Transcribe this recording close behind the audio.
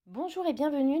Bonjour et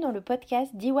bienvenue dans le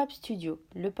podcast d'Iwab Studio,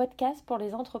 le podcast pour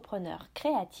les entrepreneurs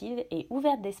créatives et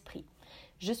ouvertes d'esprit.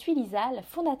 Je suis Lisa, la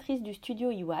fondatrice du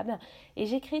studio Iwab, et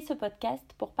j'ai créé ce podcast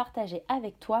pour partager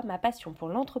avec toi ma passion pour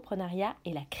l'entrepreneuriat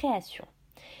et la création.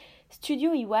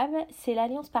 Studio Iwab, c'est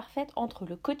l'alliance parfaite entre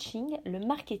le coaching, le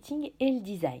marketing et le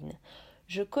design.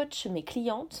 Je coach mes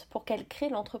clientes pour qu'elles créent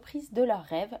l'entreprise de leurs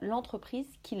rêves,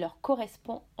 l'entreprise qui leur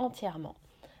correspond entièrement,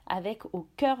 avec au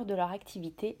cœur de leur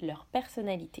activité, leur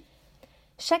personnalité.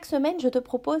 Chaque semaine, je te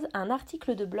propose un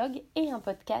article de blog et un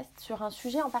podcast sur un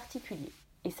sujet en particulier.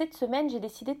 Et cette semaine, j'ai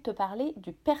décidé de te parler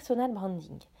du personal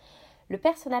branding. Le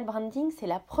personal branding, c'est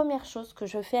la première chose que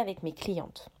je fais avec mes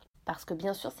clientes. Parce que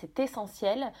bien sûr, c'est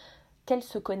essentiel qu'elles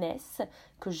se connaissent,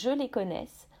 que je les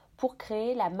connaisse, pour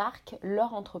créer la marque,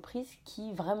 leur entreprise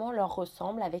qui vraiment leur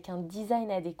ressemble, avec un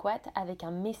design adéquat, avec un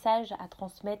message à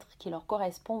transmettre qui leur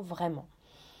correspond vraiment.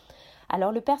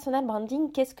 Alors le personal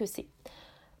branding, qu'est-ce que c'est ?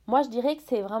 Moi, je dirais que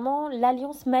c'est vraiment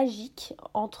l'alliance magique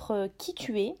entre qui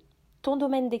tu es, ton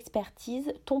domaine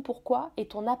d'expertise, ton pourquoi et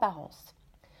ton apparence.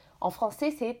 En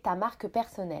français, c'est ta marque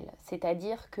personnelle.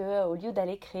 C'est-à-dire qu'au lieu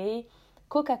d'aller créer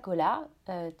Coca-Cola,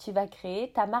 tu vas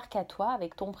créer ta marque à toi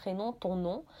avec ton prénom, ton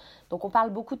nom. Donc on parle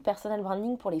beaucoup de personal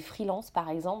branding pour les freelances par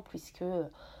exemple, puisque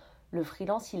le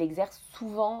freelance, il exerce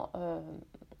souvent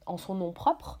en son nom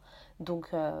propre.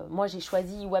 Donc moi j'ai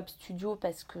choisi Iwab Studio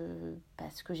parce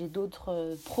que j'ai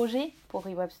d'autres projets pour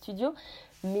Iwab Studio.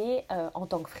 Mais en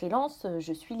tant que freelance,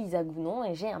 je suis Lisa Gounon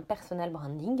et j'ai un personal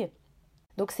branding.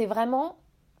 Donc c'est vraiment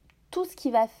tout ce qui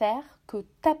va faire que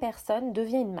ta personne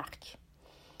devient une marque.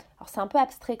 Alors c'est un peu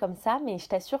abstrait comme ça, mais je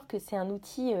t'assure que c'est un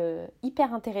outil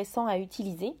hyper intéressant à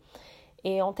utiliser.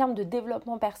 Et en termes de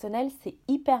développement personnel, c'est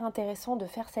hyper intéressant de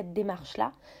faire cette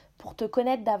démarche-là pour te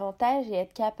connaître davantage et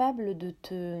être capable de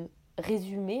te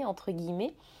résumer, entre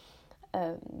guillemets,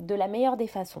 de la meilleure des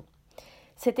façons.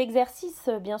 Cet exercice,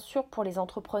 bien sûr, pour les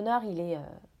entrepreneurs,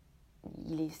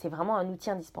 c'est vraiment un outil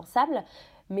indispensable,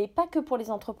 mais pas que pour les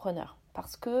entrepreneurs,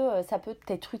 parce que ça peut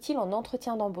être utile en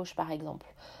entretien d'embauche, par exemple.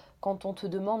 Quand on te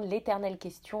demande l'éternelle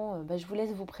question, je vous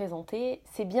laisse vous présenter,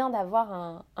 c'est bien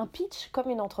d'avoir un pitch comme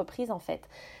une entreprise en fait,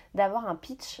 d'avoir un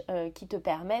pitch qui te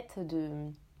permette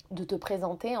de te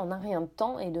présenter en un rien de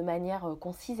temps et de manière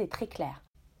concise et très claire.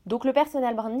 Donc le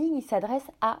personal branding, il s'adresse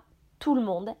à tout le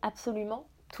monde, absolument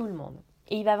tout le monde.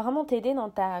 Et il va vraiment t'aider dans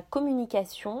ta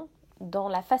communication, dans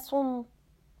la façon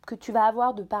que tu vas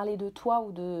avoir de parler de toi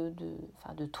ou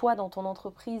de toi dans ton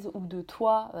entreprise ou de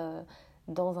toi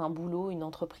dans un boulot, une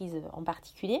entreprise en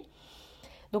particulier.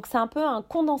 Donc c'est un peu un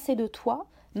condensé de toi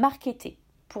marketé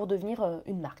pour devenir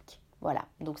une marque. Voilà,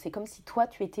 donc c'est comme si toi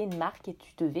tu étais une marque et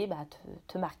tu devais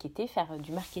te marketer, faire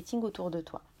du marketing autour de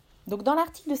toi. Donc dans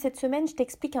l'article de cette semaine, je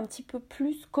t'explique un petit peu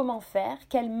plus comment faire,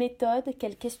 quelle méthode,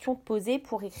 quelles questions te poser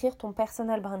pour écrire ton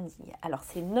personal branding. Alors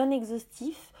c'est non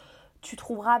exhaustif, tu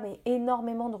trouveras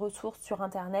énormément de ressources sur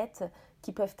internet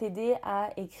qui peuvent t'aider à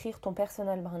écrire ton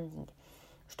personal branding.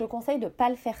 Je te conseille de ne pas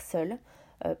le faire seul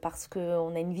parce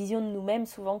qu'on a une vision de nous-mêmes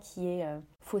souvent qui est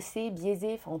faussée,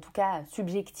 biaisée, en tout cas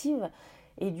subjective.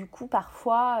 Et du coup,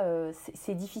 parfois,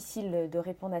 c'est difficile de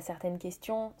répondre à certaines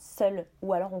questions seul.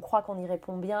 Ou alors, on croit qu'on y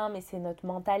répond bien, mais c'est notre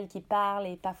mental qui parle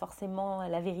et pas forcément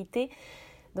la vérité.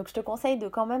 Donc, je te conseille de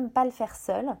quand même pas le faire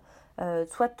seul.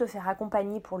 Soit de te faire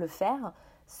accompagner pour le faire,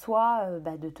 soit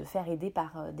de te faire aider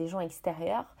par des gens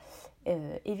extérieurs.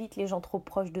 Évite les gens trop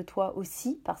proches de toi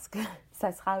aussi, parce que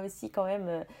ça sera aussi quand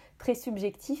même très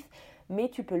subjectif. Mais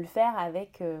tu peux le faire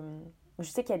avec... Je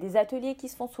sais qu'il y a des ateliers qui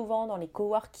se font souvent dans les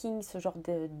coworking, ce genre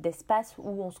d'espace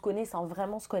où on se connaît sans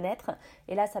vraiment se connaître.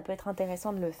 Et là, ça peut être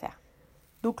intéressant de le faire.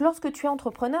 Donc, lorsque tu es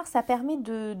entrepreneur, ça permet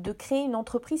de créer une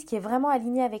entreprise qui est vraiment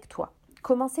alignée avec toi.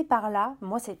 Commencer par là.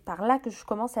 Moi, c'est par là que je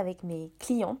commence avec mes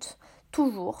clientes,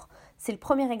 toujours. C'est le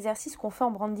premier exercice qu'on fait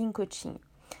en branding coaching.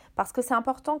 Parce que c'est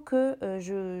important que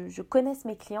je connaisse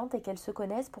mes clientes et qu'elles se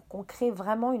connaissent pour qu'on crée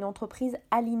vraiment une entreprise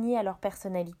alignée à leur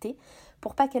personnalité,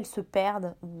 pour pas qu'elles se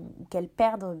perdent ou qu'elles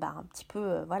perdent un petit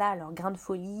peu leur grain de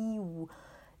folie ou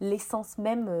l'essence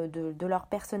même de leur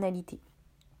personnalité.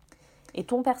 Et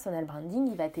ton personal branding,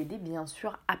 il va t'aider bien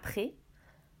sûr après.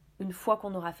 Une fois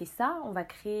qu'on aura fait ça, on va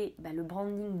créer le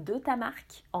branding de ta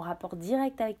marque en rapport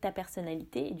direct avec ta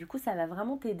personnalité. Et du coup, ça va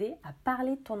vraiment t'aider à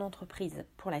parler de ton entreprise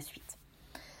pour la suite.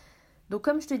 Donc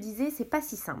comme je te disais, c'est pas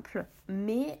si simple,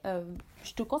 mais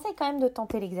je te conseille quand même de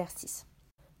tenter l'exercice.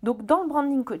 Donc dans le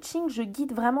branding coaching, je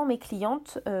guide vraiment mes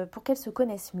clientes pour qu'elles se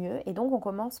connaissent mieux. Et donc on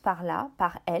commence par là,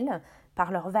 par elles,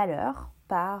 par leurs valeurs,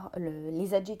 par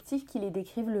les adjectifs qui les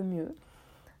décrivent le mieux,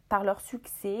 par leurs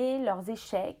succès, leurs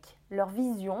échecs, leurs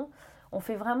visions. On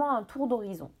fait vraiment un tour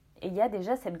d'horizon. Et il y a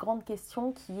déjà cette grande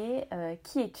question qui est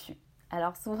qui es-tu ?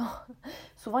 Alors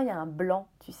souvent il y a un blanc,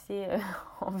 tu sais,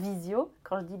 en visio.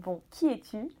 Quand je dis bon, qui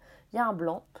es-tu? Il y a un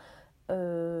blanc.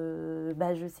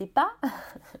 Je sais pas.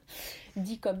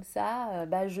 Dit comme ça,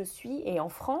 je suis. Et en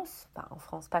France,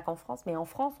 pas qu'en France, mais en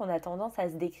France, on a tendance à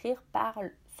se décrire par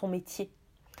son métier.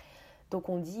 Donc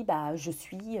on dit je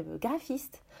suis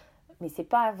graphiste. Mais c'est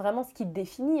pas vraiment ce qui te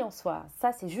définit en soi.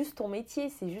 Ça, c'est juste ton métier,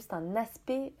 c'est juste un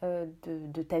aspect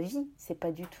de ta vie. C'est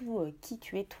pas du tout qui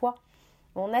tu es toi.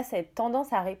 On a cette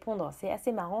tendance à répondre, c'est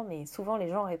assez marrant, mais souvent les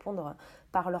gens répondent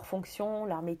par leur fonction,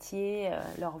 leur métier,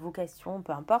 leur vocation,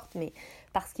 peu importe, mais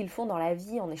par ce qu'ils font dans la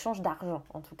vie en échange d'argent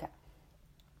en tout cas.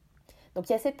 Donc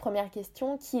il y a cette première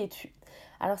question, qui es-tu?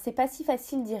 Alors c'est pas si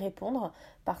facile d'y répondre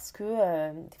parce que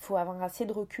faut avoir assez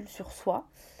de recul sur soi.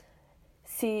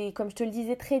 C'est, comme je te le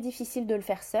disais, très difficile de le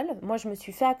faire seul. Moi, je me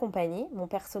suis fait accompagner. Mon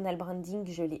personal branding,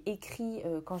 je l'ai écrit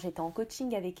quand j'étais en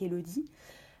coaching avec Elodie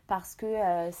parce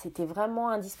que c'était vraiment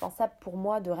indispensable pour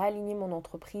moi de réaligner mon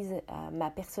entreprise à ma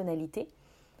personnalité.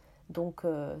 Donc,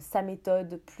 sa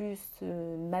méthode plus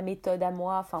ma méthode à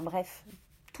moi, enfin bref,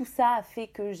 tout ça a fait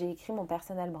que j'ai écrit mon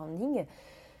personal branding.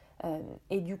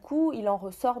 Et du coup, il en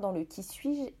ressort dans le qui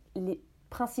suis-je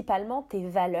principalement tes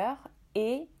valeurs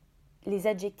et les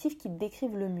adjectifs qui te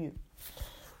décrivent le mieux.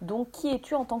 Donc, qui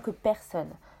es-tu en tant que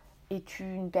personne?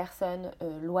 Es-tu une personne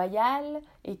loyale?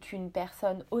 Es-tu une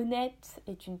personne honnête?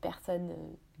 Es-tu une personne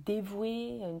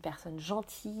dévouée? Une personne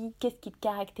gentille? Qu'est-ce qui te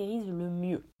caractérise le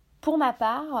mieux? Pour ma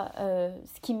part,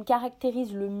 ce qui me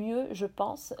caractérise le mieux, je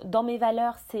pense, dans mes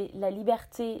valeurs, c'est la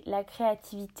liberté, la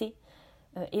créativité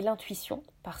et l'intuition,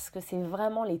 parce que c'est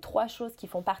vraiment les trois choses qui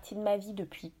font partie de ma vie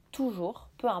depuis toujours,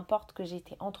 peu importe que j'ai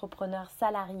été entrepreneur,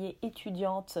 salariée,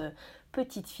 étudiante,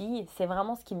 petite fille, c'est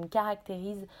vraiment ce qui me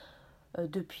caractérise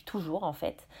depuis toujours en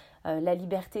fait. La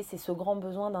liberté, c'est ce grand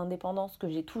besoin d'indépendance que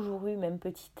j'ai toujours eu, même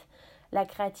petite. La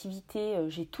créativité,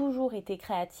 j'ai toujours été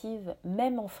créative,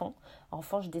 même enfant.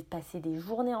 Enfant, je passais des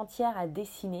journées entières à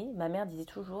dessiner. Ma mère disait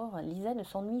toujours, Lisa ne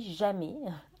s'ennuie jamais.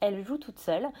 Elle joue toute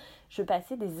seule. Je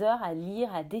passais des heures à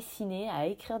lire, à dessiner, à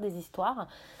écrire des histoires.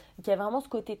 Il y a vraiment ce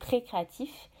côté très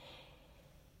créatif.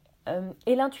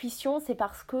 Et l'intuition, c'est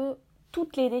parce que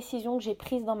toutes les décisions que j'ai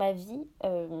prises dans ma vie,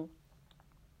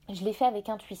 je les fais avec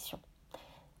intuition.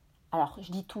 Alors,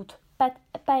 je dis toutes,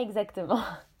 pas exactement.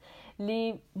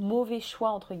 Les mauvais choix,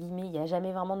 entre guillemets, il n'y a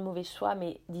jamais vraiment de mauvais choix,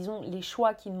 mais disons les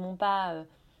choix qui ne m'ont pas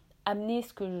amené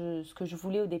ce que je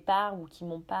voulais au départ ou qui ne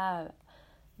m'ont pas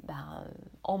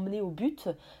emmené au but,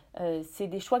 c'est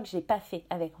des choix que je n'ai pas fait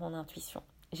avec mon intuition.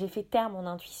 J'ai fait taire mon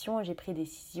intuition et j'ai pris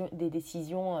des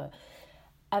décisions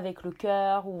avec le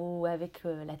cœur ou avec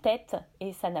la tête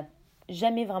et ça n'a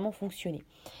jamais vraiment fonctionné.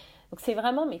 Donc c'est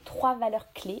vraiment mes trois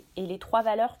valeurs clés et les trois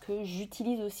valeurs que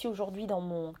j'utilise aussi aujourd'hui dans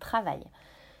mon travail.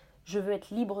 Je veux être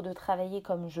libre de travailler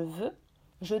comme je veux.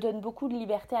 Je donne beaucoup de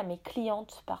liberté à mes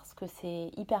clientes parce que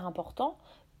c'est hyper important.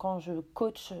 Quand je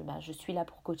coach, je suis là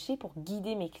pour coacher, pour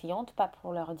guider mes clientes, pas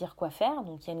pour leur dire quoi faire.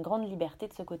 Donc il y a une grande liberté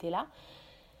de ce côté-là.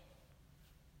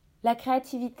 La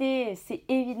créativité, c'est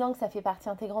évident que ça fait partie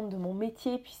intégrante de mon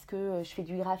métier puisque je fais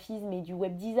du graphisme et du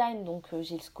web design. Donc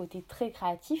j'ai ce côté très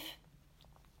créatif.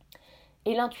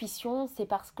 Et l'intuition, c'est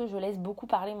parce que je laisse beaucoup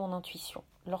parler mon intuition.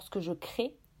 Lorsque je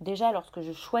crée, déjà lorsque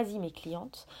je choisis mes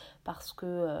clientes, parce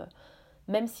que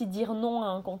même si dire non à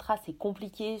un contrat c'est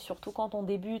compliqué, surtout quand on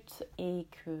débute et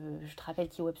que je te rappelle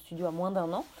qu'Iweb Studio a moins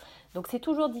d'1 an, donc c'est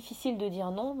toujours difficile de dire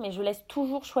non, mais je laisse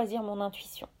toujours choisir mon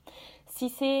intuition. Si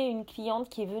c'est une cliente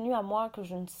qui est venue à moi que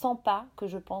je ne sens pas,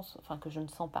 je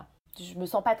me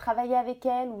sens pas travailler avec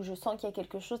elle ou je sens qu'il y a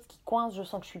quelque chose qui coince, je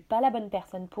sens que je suis pas la bonne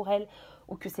personne pour elle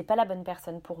ou que c'est pas la bonne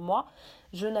personne pour moi,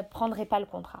 je ne prendrai pas le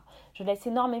contrat. Je laisse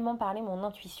énormément parler mon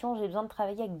intuition, j'ai besoin de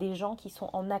travailler avec des gens qui sont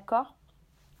en accord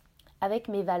avec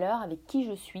mes valeurs, avec qui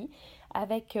je suis,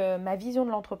 avec ma vision de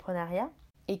l'entrepreneuriat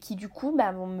et qui du coup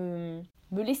vont me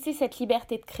laisser cette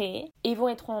liberté de créer et vont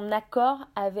être en accord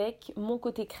avec mon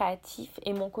côté créatif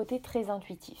et mon côté très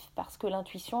intuitif. Parce que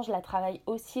l'intuition, je la travaille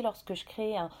aussi lorsque je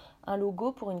crée un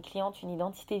logo pour une cliente, une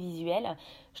identité visuelle.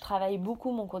 Je travaille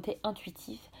beaucoup mon côté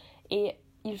intuitif et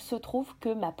il se trouve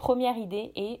que ma première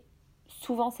idée est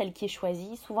souvent celle qui est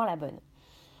choisie, souvent la bonne.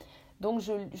 Donc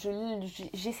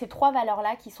j'ai ces trois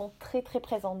valeurs-là qui sont très très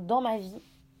présentes dans ma vie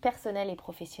personnelle et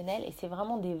professionnelle et c'est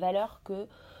vraiment des valeurs que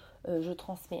je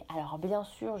transmets. Alors bien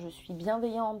sûr, je suis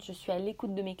bienveillante, je suis à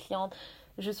l'écoute de mes clientes,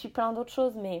 je suis plein d'autres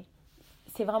choses, mais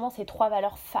c'est vraiment ces trois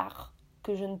valeurs phares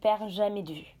que je ne perds jamais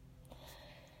de vue.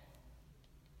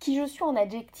 Qui je suis en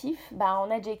adjectif? En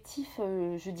adjectif,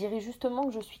 je dirais justement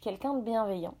que je suis quelqu'un de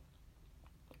bienveillant.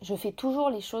 Je fais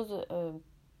toujours les choses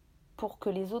pour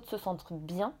que les autres se sentent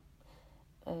bien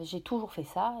J'ai toujours fait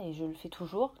ça et je le fais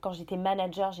toujours. Quand j'étais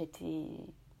manager,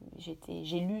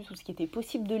 j'ai lu tout ce qui était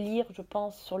possible de lire, je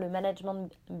pense, sur le management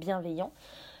bienveillant,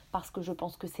 parce que je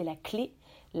pense que c'est la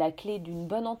clé d'une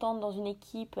bonne entente dans une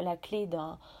équipe, la clé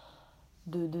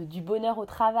du bonheur au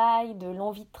travail, de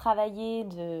l'envie de travailler,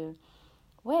 de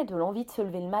l'envie de se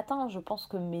lever le matin. Je pense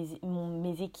que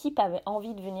mes équipes avaient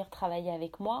envie de venir travailler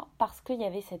avec moi parce qu'il y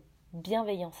avait cette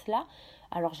bienveillance-là.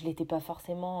 Alors, je ne l'étais pas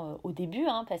forcément au début,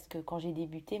 parce que quand j'ai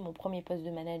débuté mon premier poste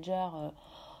de manager,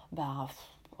 en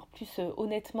plus,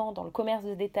 honnêtement, dans le commerce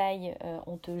de détail,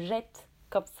 on te jette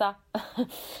comme ça.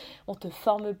 On ne te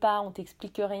forme pas, on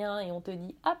t'explique rien et on te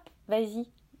dit « Hop, vas-y,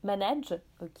 manage,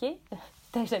 ok ?»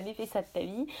 T'as jamais fait ça de ta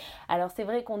vie. Alors, c'est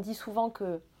vrai qu'on dit souvent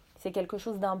que c'est quelque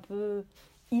chose d'un peu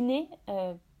inné,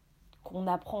 qu'on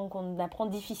apprend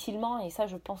difficilement, et ça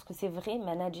je pense que c'est vrai.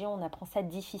 Manager, on apprend ça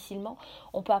difficilement.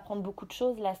 On peut apprendre beaucoup de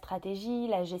choses, la stratégie,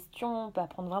 la gestion, on peut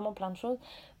apprendre vraiment plein de choses.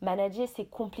 Manager, c'est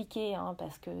compliqué,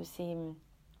 parce que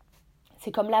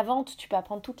c'est comme la vente. Tu peux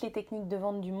apprendre toutes les techniques de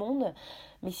vente du monde,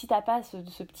 mais si t'as pas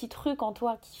ce petit truc en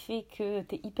toi qui fait que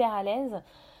t'es hyper à l'aise,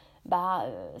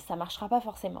 ça marchera pas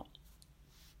forcément.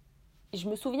 Je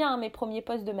me souviens, mes premiers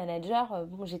postes de manager,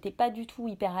 j'étais pas du tout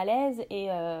hyper à l'aise et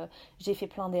j'ai fait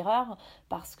plein d'erreurs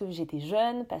parce que j'étais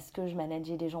jeune, parce que je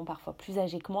manageais des gens parfois plus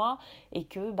âgés que moi et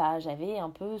que j'avais un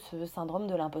peu ce syndrome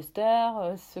de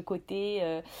l'imposteur, ce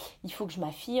côté il faut que je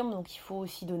m'affirme, donc il faut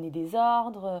aussi donner des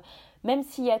ordres. Même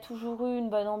s'il y a toujours eu une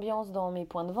bonne ambiance dans mes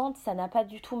points de vente, ça n'a pas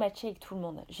du tout matché avec tout le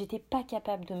monde. J'étais pas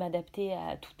capable de m'adapter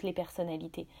à toutes les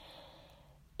personnalités.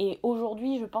 Et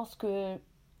aujourd'hui, je pense que...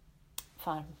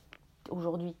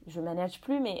 Aujourd'hui, je manage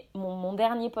plus, mais mon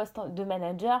dernier poste de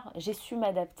manager, j'ai su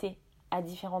m'adapter à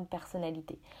différentes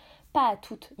personnalités. Pas à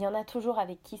toutes, il y en a toujours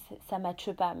avec qui ça ne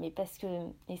matche pas, mais parce que,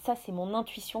 et ça c'est mon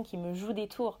intuition qui me joue des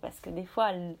tours, parce que des fois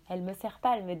elle me sert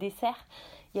pas, elle me dessert.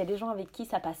 Il y a des gens avec qui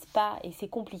ça passe pas et c'est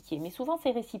compliqué, mais souvent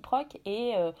c'est réciproque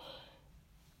et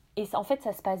en fait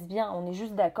ça se passe bien, on est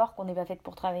juste d'accord qu'on n'est pas fait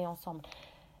pour travailler ensemble.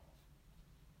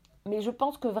 Mais je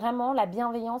pense que vraiment, la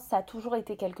bienveillance, ça a toujours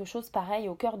été quelque chose pareil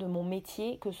au cœur de mon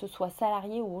métier, que ce soit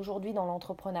salarié ou aujourd'hui dans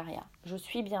l'entrepreneuriat. Je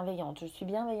suis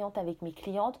bienveillante avec mes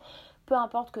clientes, peu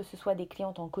importe que ce soit des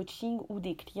clientes en coaching ou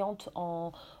des clientes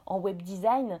en web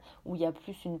design, où il y a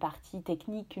plus une partie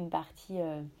technique, une partie...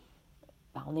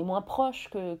 on est moins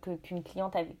proche qu'une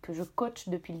cliente que je coach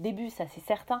depuis le début, ça c'est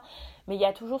certain, mais il y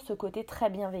a toujours ce côté très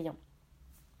bienveillant.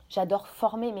 J'adore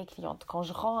former mes clientes. Quand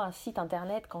je rends un site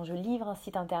internet, quand je livre un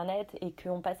site internet et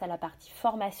qu'on passe à la partie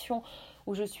formation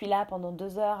où je suis là pendant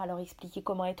 2 heures à leur expliquer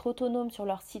comment être autonome sur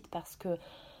leur site, parce que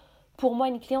pour moi,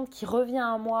 une cliente qui revient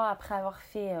à moi après avoir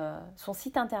fait son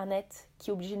site internet, qui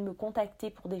est obligée de me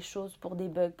contacter pour des choses, pour des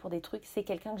bugs, pour des trucs, c'est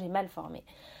quelqu'un que j'ai mal formé.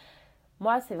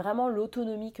 Moi, c'est vraiment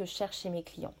l'autonomie que je cherche chez mes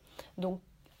clients. Donc,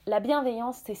 la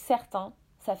bienveillance, c'est certain,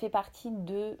 ça fait partie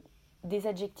des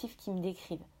adjectifs qui me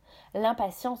décrivent.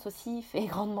 L'impatience aussi fait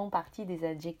grandement partie des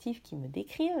adjectifs qui me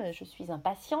décrivent. Je suis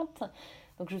impatiente,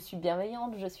 donc je suis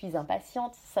bienveillante, je suis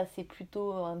impatiente. Ça, c'est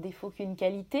plutôt un défaut qu'une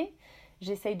qualité.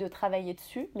 J'essaye de travailler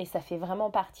dessus, mais ça fait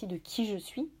vraiment partie de qui je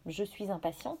suis. Je suis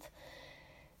impatiente.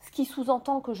 Ce qui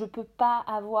sous-entend que je ne peux pas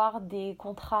avoir des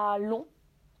contrats longs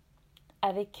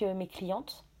avec mes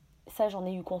clientes. Ça, j'en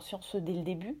ai eu conscience dès le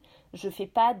début. Je suis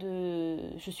pas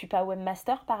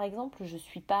webmaster par exemple, je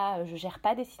gère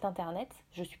pas des sites internet,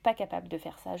 je suis pas capable de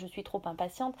faire ça, je suis trop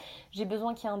impatiente. J'ai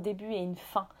besoin qu'il y ait un début et une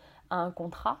fin à un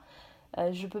contrat.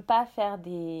 Je peux pas faire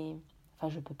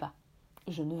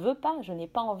je ne veux pas, je n'ai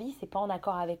pas envie, c'est pas en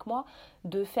accord avec moi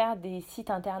de faire des sites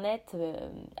internet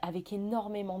avec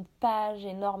énormément de pages,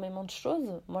 énormément de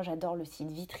choses. Moi, j'adore le site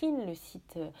vitrine,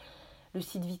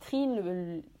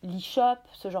 l'e-shop,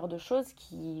 ce genre de choses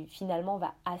qui finalement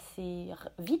va assez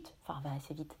vite.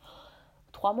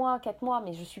 3 mois, 4 mois,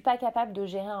 mais je ne suis pas capable de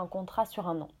gérer un contrat sur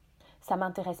 1 an. Ça ne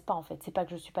m'intéresse pas en fait. C'est pas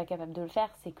que je ne suis pas capable de le faire,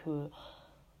 c'est que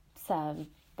ça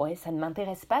ne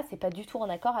m'intéresse pas, c'est pas du tout en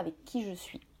accord avec qui je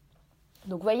suis.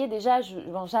 Donc vous voyez déjà,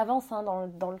 j'avance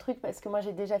dans le truc parce que moi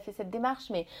j'ai déjà fait cette démarche,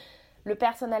 mais le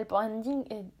personal branding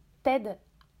t'aide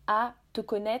à te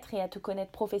connaître et à te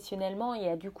connaître professionnellement et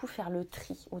à du coup faire le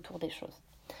tri autour des choses.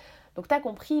 Donc tu as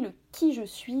compris, le qui je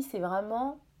suis, c'est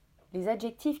vraiment les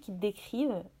adjectifs qui te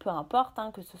décrivent, peu importe,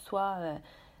 que ce soit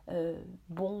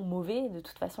bon ou mauvais, de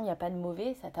toute façon il n'y a pas de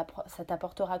mauvais, ça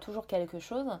t'apportera toujours quelque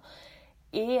chose,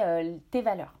 et tes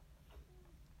valeurs.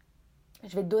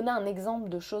 Je vais te donner un exemple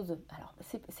de choses. Alors,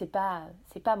 c'est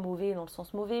pas mauvais dans le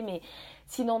sens mauvais, mais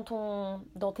si dans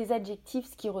tes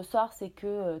adjectifs, ce qui ressort, c'est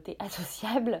que tu es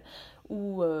associable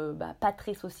ou pas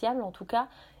très sociable en tout cas,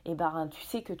 et tu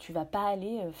sais que tu vas pas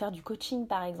aller faire du coaching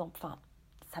par exemple. Enfin,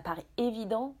 ça paraît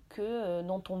évident que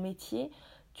dans ton métier,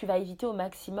 tu vas éviter au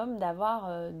maximum d'avoir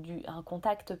un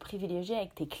contact privilégié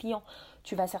avec tes clients.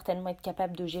 Tu vas certainement être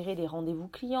capable de gérer des rendez-vous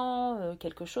clients,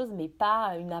 quelque chose, mais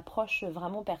pas une approche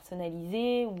vraiment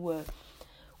personnalisée où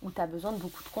tu as besoin de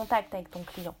beaucoup de contact avec ton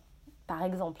client. Par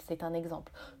exemple, c'est un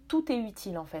exemple. Tout est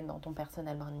utile en fait dans ton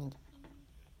personal branding.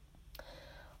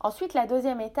 Ensuite, la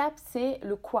deuxième étape, c'est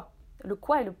le quoi. Le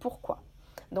quoi et le pourquoi.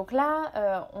 Donc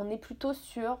là, on est plutôt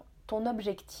sur ton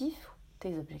objectif,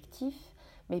 tes objectifs,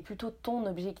 mais plutôt ton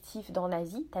objectif dans la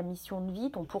vie, ta mission de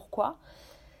vie, ton pourquoi,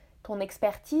 ton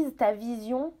expertise, ta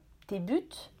vision, tes buts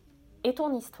et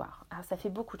ton histoire. Alors ça fait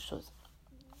beaucoup de choses.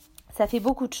 Ça fait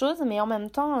beaucoup de choses, mais en même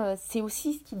temps, c'est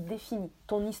aussi ce qui te définit.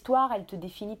 Ton histoire, elle te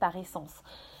définit par essence.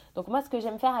 Donc moi, ce que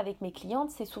j'aime faire avec mes clientes,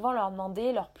 c'est souvent leur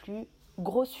demander leur plus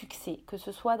gros succès, que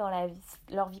ce soit dans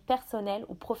leur vie personnelle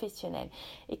ou professionnelle.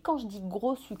 Et quand je dis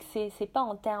gros succès, c'est pas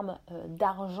en termes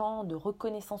d'argent, de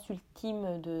reconnaissance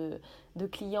ultime de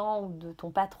clients ou de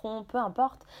ton patron, peu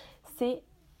importe. C'est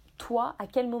toi, à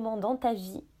quel moment dans ta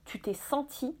vie tu t'es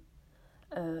senti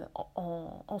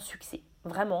en succès.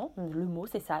 Vraiment, le mot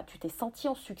c'est ça, tu t'es senti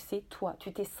en succès, toi,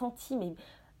 tu t'es senti mais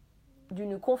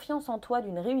d'une confiance en toi,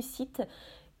 d'une réussite,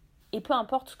 et peu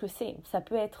importe ce que c'est, ça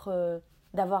peut être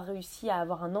d'avoir réussi à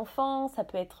avoir un enfant, ça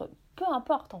peut être, peu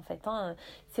importe en fait, hein.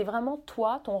 C'est vraiment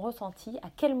toi, ton ressenti, à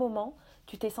quel moment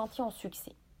tu t'es senti en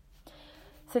succès.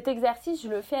 Cet exercice, je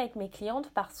le fais avec mes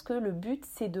clientes parce que le but,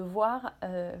 c'est de voir,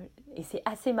 et c'est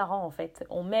assez marrant en fait,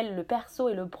 on mêle le perso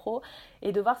et le pro,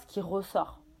 et de voir ce qui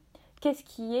ressort. Qu'est-ce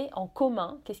qui est en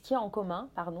commun,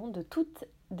 de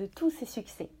tous ces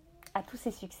succès, à tous ces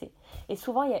succès. Et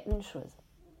souvent, il y a une chose.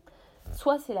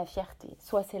 Soit c'est la fierté,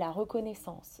 soit c'est la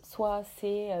reconnaissance, soit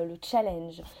c'est le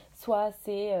challenge, soit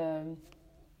c'est...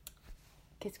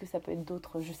 qu'est-ce que ça peut être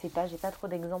d'autre ? Je sais pas, j'ai pas trop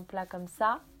d'exemples là comme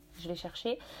ça, je vais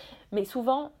chercher. Mais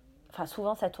souvent,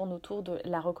 ça tourne autour de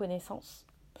la reconnaissance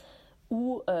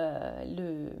ou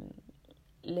le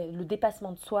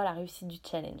dépassement de soi, la réussite du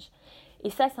challenge. Et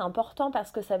ça, c'est important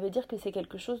parce que ça veut dire que c'est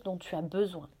quelque chose dont tu as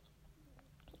besoin.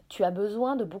 Tu as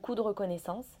besoin de beaucoup de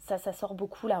reconnaissance. Ça sort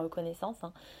beaucoup la reconnaissance.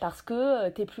 Hein, parce que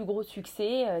tes plus gros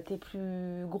succès, tes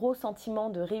plus gros sentiments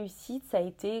de réussite, ça a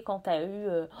été quand tu as eu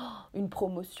une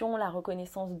promotion, la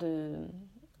reconnaissance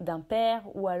d'un père,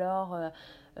 ou alors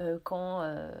quand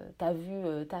tu as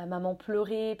vu ta maman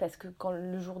pleurer parce que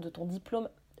le jour de ton diplôme,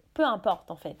 peu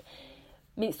importe en fait.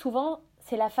 Mais souvent,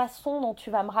 c'est la façon dont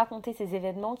tu vas me raconter ces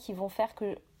événements qui vont faire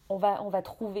qu'on va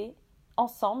trouver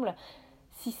ensemble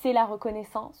si c'est la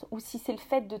reconnaissance ou si c'est le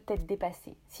fait de t'être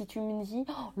dépassé. Si tu me dis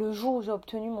le jour où j'ai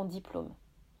obtenu mon diplôme,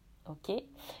 ok,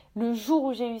 le jour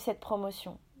où j'ai eu cette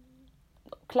promotion.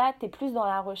 Donc là, tu es plus dans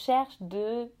la recherche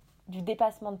du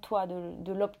dépassement de toi,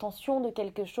 de l'obtention de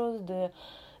quelque chose, de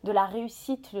la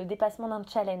réussite, le dépassement d'un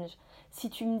challenge. Si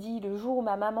tu me dis le jour où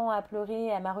ma maman a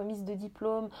pleuré à ma remise de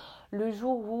diplôme, le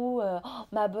jour où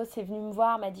ma boss est venue me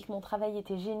voir, m'a dit que mon travail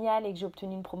était génial et que j'ai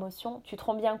obtenu une promotion, tu te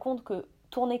rends bien compte que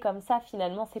tourner comme ça,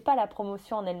 finalement, c'est pas la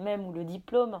promotion en elle-même ou le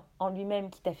diplôme en lui-même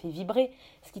qui t'a fait vibrer.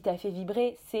 Ce qui t'a fait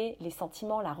vibrer, c'est les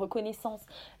sentiments, la reconnaissance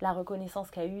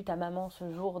qu'a eue ta maman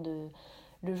le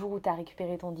jour où tu as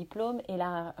récupéré ton diplôme, et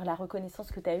la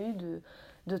reconnaissance que tu as eue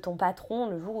de ton patron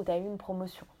le jour où tu as eu une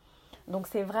promotion. Donc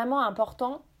c'est vraiment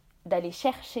important d'aller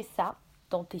chercher ça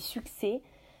dans tes succès,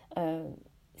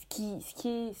 ce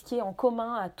qui est en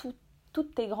commun à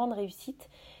toutes tes grandes réussites,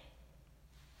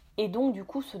 et donc du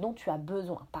coup ce dont tu as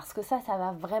besoin, parce que ça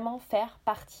va vraiment faire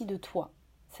partie de toi.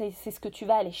 C'est ce que tu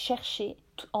vas aller chercher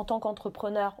en tant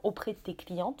qu'entrepreneur auprès de tes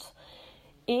clientes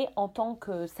et en tant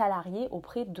que salarié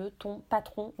auprès de ton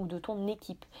patron ou de ton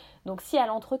équipe. Donc si à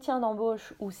l'entretien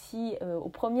d'embauche ou si au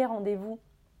premier rendez-vous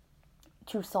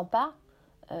tu le sens pas,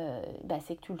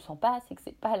 c'est que tu le sens pas, c'est que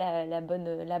c'est pas la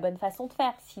bonne façon de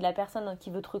faire. Si la personne qui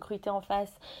veut te recruter en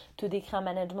face te décrit un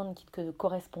management qui ne te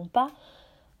correspond pas,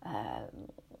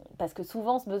 parce que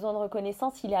souvent ce besoin de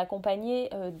reconnaissance il est accompagné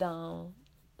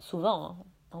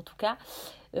en tout cas,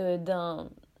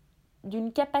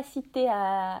 d'une capacité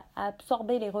à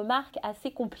absorber les remarques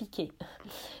assez compliquée.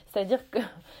 C'est-à-dire que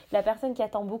la personne qui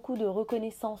attend beaucoup de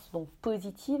reconnaissance, donc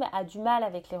positive, a du mal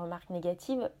avec les remarques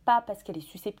négatives, pas parce qu'elle est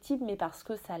susceptible, mais parce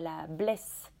que ça la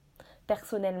blesse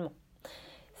personnellement.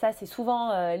 Ça, c'est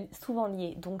souvent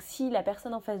lié. Donc, si la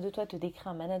personne en face de toi te décrit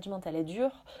un management à la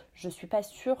dure, je ne suis pas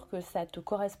sûre que ça te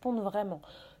corresponde vraiment.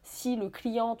 Si le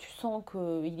client, tu sens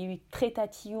qu'il est très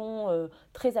tatillon,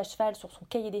 très à cheval sur son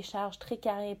cahier des charges, très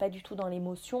carré, pas du tout dans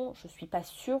l'émotion, je ne suis pas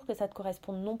sûre que ça te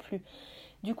corresponde non plus.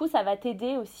 Du coup, ça va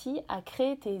t'aider aussi à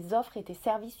créer tes offres et tes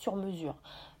services sur mesure.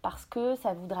 Parce que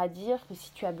ça voudra dire que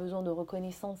si tu as besoin de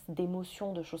reconnaissance,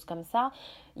 d'émotions, de choses comme ça,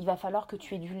 il va falloir que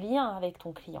tu aies du lien avec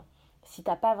ton client. Si tu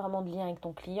n'as pas vraiment de lien avec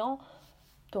ton client,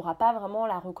 tu n'auras pas vraiment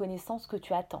la reconnaissance que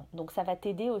tu attends. Donc ça va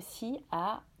t'aider aussi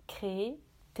à créer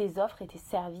tes offres et tes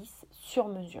services sur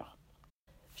mesure.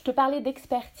 Je te parlais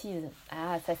d'expertise.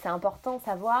 Ah, ça c'est important de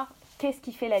savoir qu'est-ce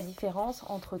qui fait la différence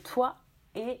entre toi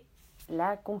et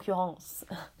la concurrence.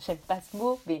 J'aime pas ce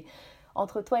mot, mais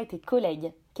entre toi et tes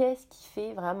collègues. Qu'est-ce qui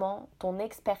fait vraiment ton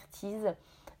expertise,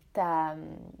 ta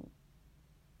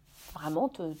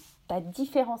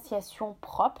différenciation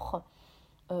propre,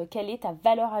 quelle est ta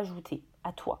valeur ajoutée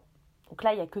à toi? Donc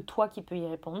là, il n'y a que toi qui peux y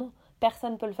répondre.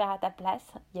 Personne ne peut le faire à ta place.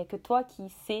 Il n'y a que toi qui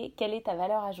sais quelle est ta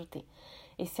valeur ajoutée.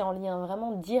 Et c'est en lien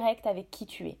vraiment direct avec qui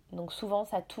tu es. Donc souvent,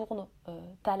 ça tourne,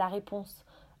 tu as la réponse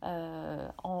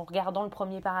en regardant le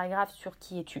premier paragraphe sur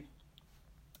qui es-tu.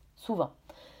 Souvent.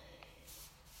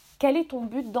 Quel est ton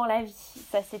but dans la vie?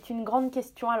 Ça, c'est une grande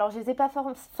question. Alors, je ne les ai pas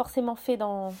forcément fait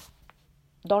dans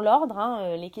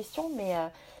l'ordre, les questions, mais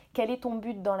quel est ton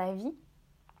but dans la vie?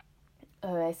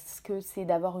 Est-ce que c'est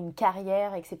d'avoir une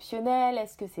carrière exceptionnelle?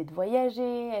 Est-ce que c'est de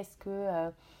voyager? Est-ce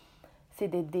que c'est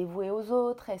d'être dévoué aux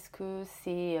autres? Est-ce que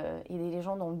c'est aider les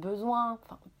gens dans le besoin?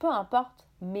 Enfin, peu importe,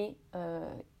 mais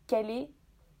quel est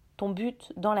ton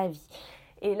but dans la vie?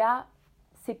 Et là,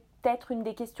 c'est peut-être une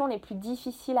des questions les plus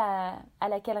difficiles à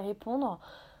laquelle répondre.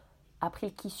 Après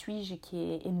le qui suis-je qui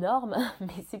est énorme,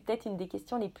 mais c'est peut-être une des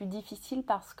questions les plus difficiles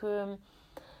parce que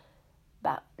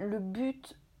le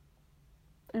but,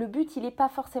 il n'est pas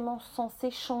forcément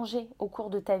censé changer au cours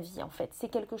de ta vie en fait. C'est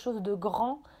quelque chose de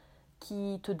grand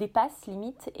qui te dépasse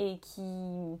limite et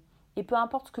peu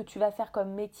importe ce que tu vas faire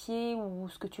comme métier ou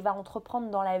ce que tu vas entreprendre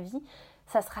dans la vie,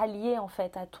 ça sera lié en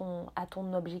fait à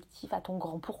ton objectif, à ton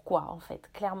grand pourquoi en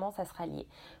fait. Clairement, ça sera lié.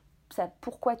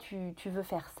 Pourquoi tu veux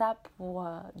faire ça,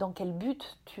 dans quel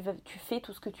but tu fais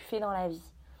tout ce que tu fais dans la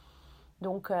vie.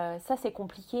 Donc ça c'est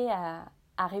compliqué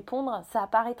à répondre. Ça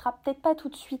apparaîtra peut-être pas tout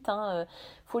de suite.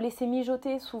 Faut laisser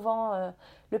mijoter. Souvent,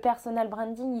 le personal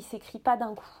branding, il s'écrit pas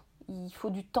d'un coup. Il faut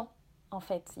du temps. En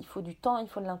fait, il faut du temps, il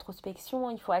faut de l'introspection,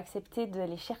 il faut accepter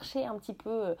d'aller chercher un petit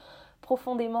peu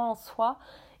profondément en soi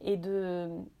et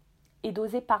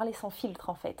d'oser parler sans filtre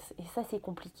en fait. Et ça c'est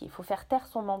compliqué. Il faut faire taire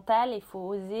son mental et il faut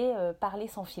oser parler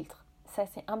sans filtre. Ça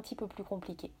c'est un petit peu plus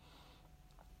compliqué.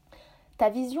 Ta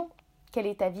vision, quelle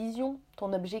est ta vision,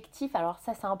 ton objectif? Alors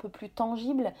ça c'est un peu plus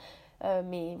tangible,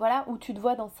 mais voilà, où tu te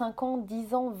vois dans 5 ans,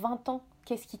 10 ans, 20 ans?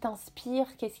 Qu'est-ce qui t'inspire?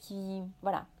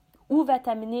 Voilà. Où va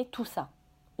t'amener tout ça?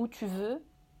 Où tu veux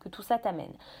que tout ça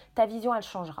t'amène. Ta vision, elle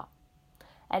changera.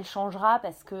 Elle changera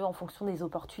parce que en fonction des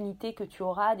opportunités que tu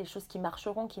auras, des choses qui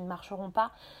marcheront, qui ne marcheront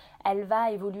pas, elle va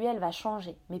évoluer, elle va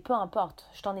changer. Mais peu importe,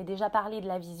 je t'en ai déjà parlé de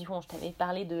la vision. Je t'avais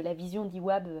parlé de la vision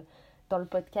d'Iwab dans le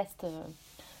podcast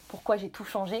Pourquoi j'ai tout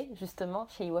changé, justement,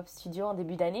 chez Iwab Studio en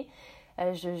début d'année.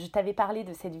 Je t'avais parlé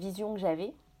de cette vision que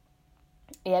j'avais.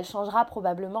 Et elle changera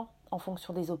probablement en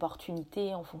fonction des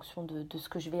opportunités, en fonction de ce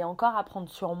que je vais encore apprendre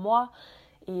sur moi,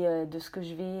 et de ce que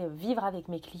je vais vivre avec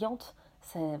mes clientes.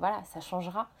 Ça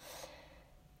changera.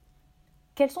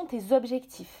 Quels sont tes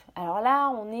objectifs? Alors là,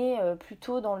 on est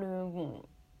plutôt dans le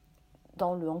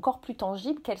encore plus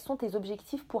tangible. Quels sont tes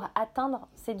objectifs pour atteindre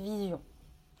cette vision?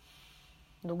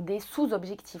 Donc des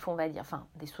sous-objectifs, on va dire. Enfin,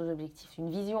 des sous-objectifs. Une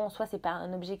vision en soi, c'est pas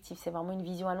un objectif, c'est vraiment une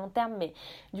vision à long terme. Mais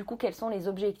du coup, quels sont les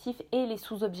objectifs et les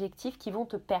sous-objectifs qui vont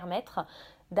te permettre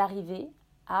d'arriver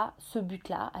à ce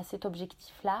but-là, à cet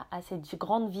objectif-là, à cette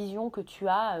grande vision que tu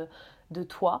as de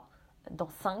toi dans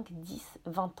 5, 10,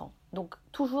 20 ans. Donc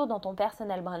toujours dans ton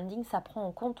personal branding, ça prend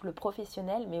en compte le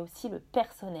professionnel mais aussi le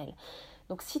personnel.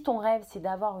 Donc si ton rêve c'est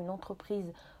d'avoir une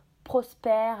entreprise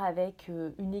prospère avec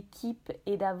une équipe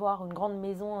et d'avoir une grande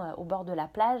maison au bord de la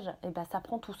plage, ça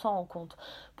prend tout ça en compte.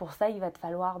 Pour ça, il va te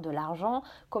falloir de l'argent,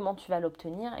 comment tu vas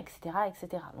l'obtenir, etc.,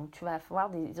 etc. Donc tu vas avoir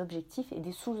des objectifs et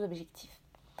des sous-objectifs.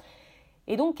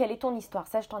 Et donc, quelle est ton histoire?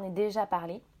 Ça, je t'en ai déjà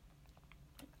parlé.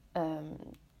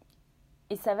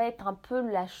 Et ça va être un peu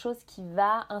la chose qui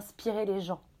va inspirer les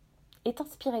gens. Et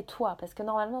t'inspirer toi, parce que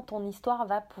normalement, ton histoire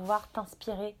va pouvoir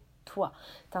t'inspirer toi.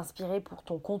 T'inspirer pour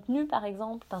ton contenu, par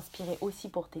exemple. T'inspirer aussi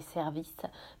pour tes services.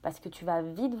 Parce que tu vas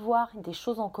vite voir des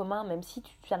choses en commun, même si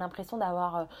tu as l'impression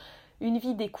d'avoir une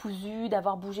vie décousue,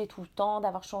 d'avoir bougé tout le temps,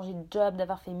 d'avoir changé de job,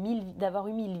 d'avoir eu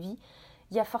 1000 vies.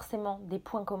 Il y a forcément des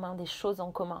points communs, des choses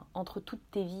en commun entre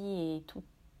toutes tes vies et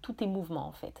tous tes mouvements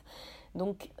en fait.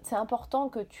 Donc c'est important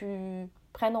que tu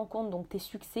prennes en compte donc tes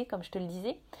succès, comme je te le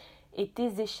disais, et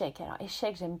tes échecs. Alors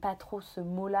échec, j'aime pas trop ce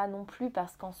mot-là non plus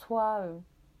parce qu'en soi,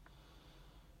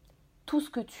 tout ce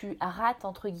que tu rates,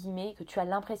 entre guillemets, que tu as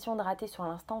l'impression de rater sur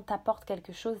l'instant, t'apporte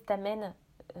quelque chose, t'amène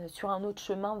sur un autre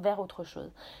chemin vers autre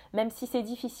chose. Même si c'est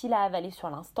difficile à avaler sur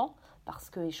l'instant, parce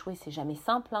que échouer c'est jamais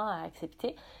simple à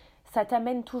accepter, ça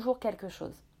t'amène toujours quelque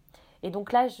chose. Et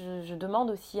donc là, je demande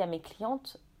aussi à mes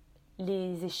clientes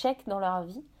les échecs dans leur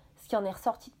vie, ce qui en est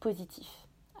ressorti de positif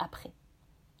après.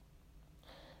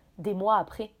 Des mois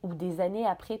après ou des années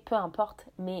après, peu importe,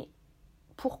 mais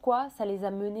pourquoi ça les a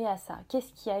menées à ça?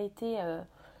 Qu'est-ce qui a été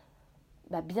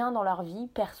bien dans leur vie,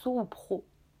 perso ou pro?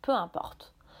 Peu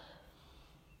importe.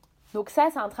 Donc ça,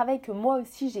 c'est un travail que moi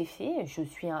aussi j'ai fait. Je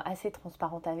suis assez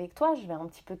transparente avec toi. Je vais un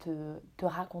petit peu te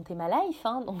raconter ma life,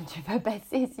 donc tu peux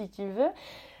passer si tu veux.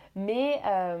 Mais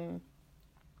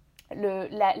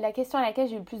la question à laquelle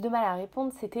j'ai eu le plus de mal à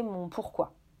répondre, c'était mon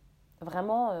pourquoi.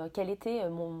 Vraiment, quelle était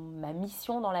ma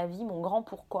mission dans la vie, mon grand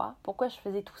pourquoi. Pourquoi je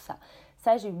faisais tout ça.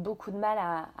 Ça, j'ai eu beaucoup de mal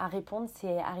à répondre.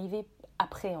 C'est arrivé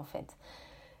après, en fait.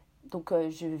 Donc,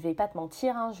 je ne vais pas te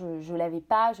mentir, je ne l'avais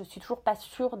pas. Je ne suis toujours pas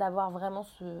sûre d'avoir vraiment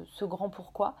ce grand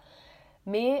pourquoi.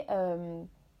 Mais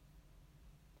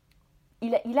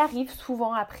il arrive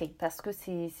souvent après, parce que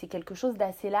c'est quelque chose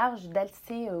d'assez large,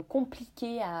 d'assez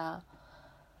compliqué à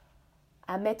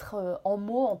mettre en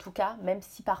mots, en tout cas. Même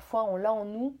si parfois on l'a en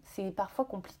nous, c'est parfois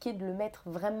compliqué de le mettre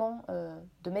vraiment,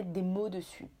 de mettre des mots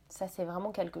dessus. Ça, c'est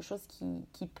vraiment quelque chose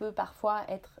qui peut parfois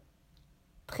être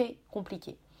très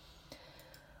compliqué.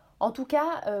 En tout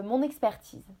cas, mon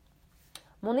expertise.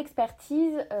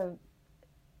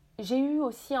 J'ai eu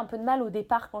aussi un peu de mal au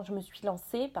départ quand je me suis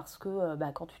lancée parce que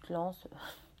quand tu te lances,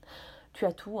 tu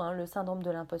as tout, le syndrome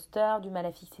de l'imposteur, du mal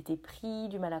à fixer tes prix,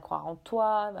 du mal à croire en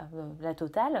toi, la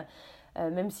totale.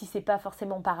 Même si c'est pas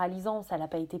forcément paralysant, ça l'a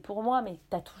pas été pour moi, mais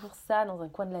tu as toujours ça dans un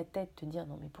coin de la tête, te dire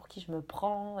non mais pour qui je me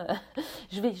prends,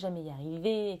 je vais jamais y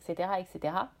arriver, etc.,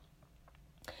 etc.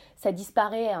 Ça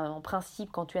disparaît en principe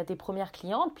quand tu as tes premières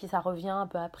clientes, puis ça revient un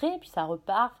peu après, puis ça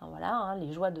repart. Enfin voilà,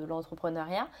 les joies de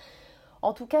l'entrepreneuriat.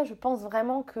 En tout cas, je pense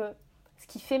vraiment que ce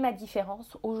qui fait ma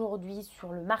différence aujourd'hui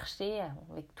sur le marché,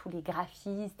 avec tous les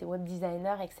graphistes et web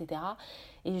designers, etc.,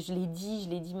 et je l'ai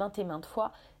dit maintes et maintes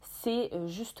fois, c'est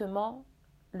justement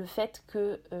le fait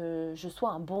que je sois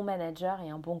un bon manager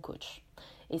et un bon coach.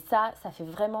 Et ça fait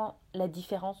vraiment la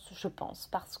différence, je pense,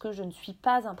 parce que je ne suis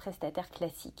pas un prestataire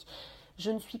classique. Je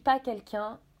ne suis pas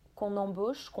quelqu'un qu'on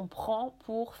embauche, qu'on prend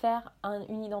pour faire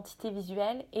une identité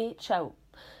visuelle et ciao.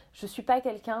 Je ne suis pas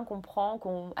quelqu'un qu'on prend,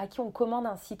 à qui on commande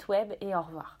un site web et au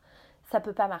revoir. Ça ne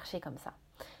peut pas marcher comme ça.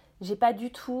 J'ai pas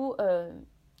du tout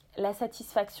la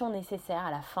satisfaction nécessaire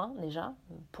à la fin, déjà,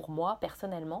 pour moi,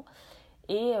 personnellement.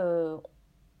 Et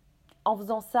en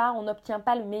faisant ça, on n'obtient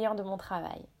pas le meilleur de mon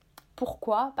travail.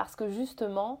 Pourquoi ? Parce que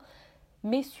justement,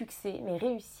 mes succès, mes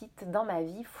réussites dans ma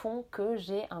vie font que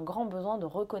j'ai un grand besoin de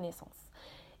reconnaissance.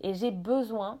 Et j'ai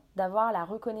besoin d'avoir la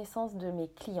reconnaissance de mes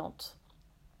clientes.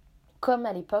 Comme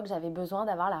à l'époque, j'avais besoin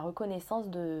d'avoir la reconnaissance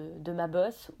de ma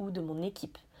boss ou de mon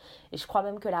équipe. Et je crois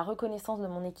même que la reconnaissance de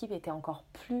mon équipe était encore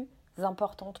plus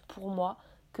importante pour moi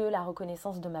que la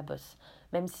reconnaissance de ma boss.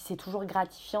 Même si c'est toujours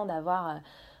gratifiant d'avoir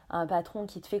un patron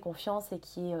qui te fait confiance et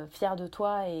qui est fier de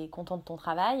toi et content de ton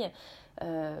travail,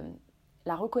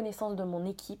 la reconnaissance de mon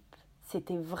équipe,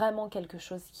 c'était vraiment quelque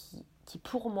chose qui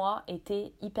pour moi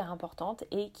était hyper importante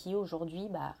et qui aujourd'hui,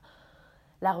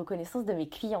 la reconnaissance de mes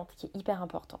clientes qui est hyper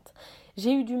importante.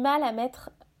 J'ai eu du mal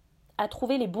à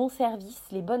trouver les bons services,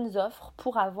 les bonnes offres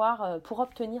pour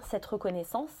obtenir cette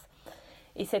reconnaissance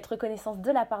et cette reconnaissance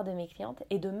de la part de mes clientes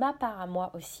et de ma part à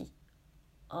moi aussi.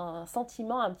 Un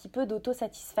sentiment un petit peu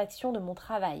d'autosatisfaction de mon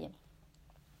travail.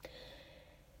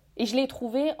 Et je l'ai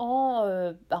trouvé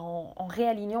en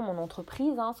réalignant mon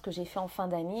entreprise, ce que j'ai fait en fin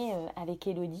d'année avec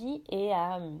Elodie, et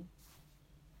à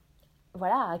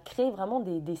créer vraiment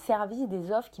des services,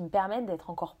 des offres qui me permettent d'être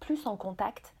encore plus en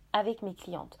contact avec mes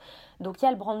clientes. Donc il y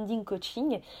a le branding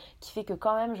coaching qui fait que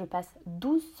quand même je passe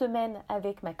 12 semaines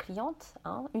avec ma cliente,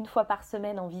 une fois par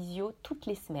semaine en visio, toutes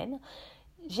les semaines.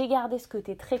 J'ai gardé ce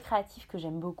côté très créatif que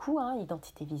j'aime beaucoup,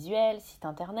 identité visuelle, site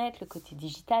internet, le côté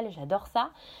digital, j'adore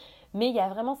ça. Mais il y a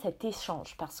vraiment cet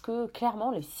échange parce que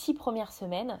clairement, les 6 premières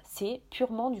semaines, c'est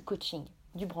purement du coaching,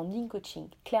 du branding coaching,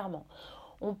 clairement.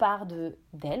 On part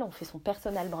d'elle, on fait son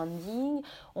personal branding,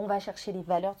 on va chercher les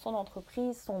valeurs de son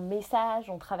entreprise, son message,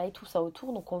 on travaille tout ça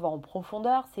autour, donc on va en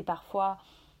profondeur. C'est parfois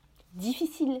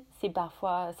difficile,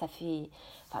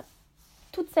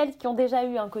 toutes celles qui ont déjà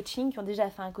eu un coaching, qui ont déjà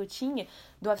fait un coaching,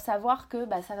 doivent savoir que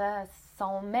ça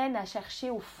emmène à chercher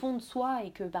au fond de soi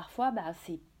et que parfois,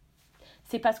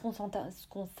 c'est pas ce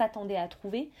qu'on s'attendait à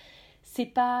trouver. C'est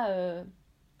pas,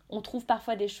 on trouve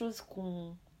parfois des choses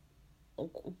qu'on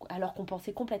alors qu'on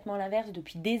pensait complètement l'inverse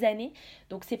depuis des années.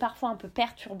 Donc c'est parfois un peu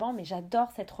perturbant, mais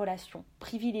j'adore cette relation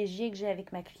privilégiée que j'ai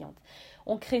avec ma cliente.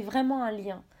 On crée vraiment un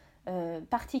lien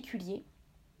particulier.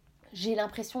 J'ai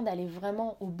l'impression d'aller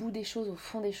vraiment au bout des choses, au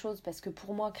fond des choses, parce que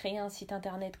pour moi, créer un site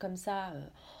internet comme ça,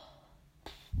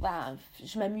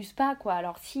 je m'amuse pas, quoi.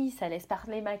 Alors si, ça laisse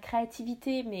parler ma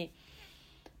créativité, mais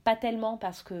pas tellement,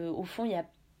 parce qu'au fond, il y a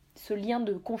ce lien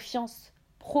de confiance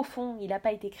profond, il n'a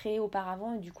pas été créé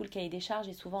auparavant, et du coup, le cahier des charges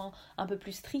est souvent un peu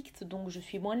plus strict, donc je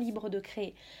suis moins libre de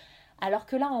créer. Alors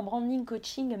que là, en branding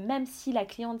coaching, même si la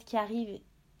cliente qui arrive,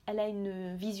 elle a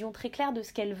une vision très claire de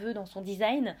ce qu'elle veut dans son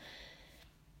design,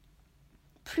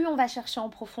 plus on va chercher en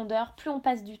profondeur, plus on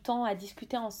passe du temps à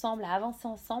discuter ensemble, à avancer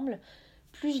ensemble,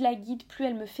 plus je la guide, plus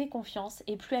elle me fait confiance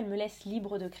et plus elle me laisse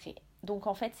libre de créer. Donc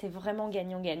en fait, c'est vraiment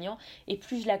gagnant-gagnant. Et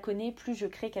plus je la connais, plus je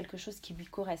crée quelque chose qui lui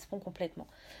correspond complètement.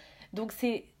 Donc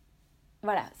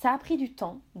voilà, ça a pris du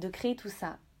temps de créer tout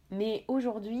ça. Mais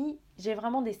aujourd'hui, j'ai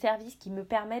vraiment des services qui me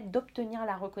permettent d'obtenir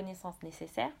la reconnaissance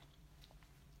nécessaire,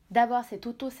 d'avoir cette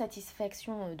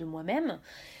autosatisfaction de moi-même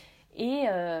et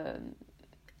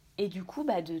du coup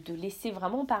de laisser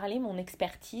vraiment parler mon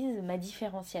expertise, ma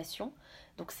différenciation.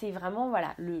 Donc c'est vraiment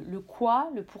voilà le quoi,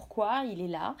 le pourquoi, il est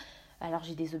là. Alors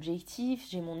j'ai des objectifs,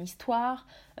 j'ai mon histoire.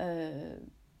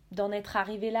 D'en être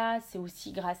arrivée là, c'est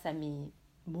aussi grâce à mes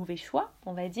mauvais choix,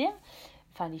 on va dire.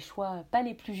 Enfin les choix pas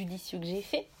les plus judicieux que j'ai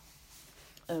faits.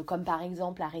 Comme par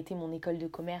exemple arrêter mon école de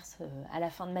commerce à la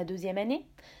fin de ma 2e année.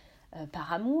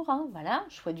 Par amour, hein, voilà,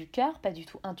 choix du cœur, pas du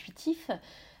tout intuitif.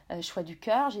 Choix du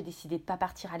cœur, j'ai décidé de ne pas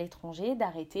partir à l'étranger,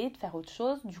 d'arrêter, de faire autre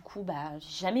chose. Du coup,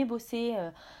 j'ai jamais bossé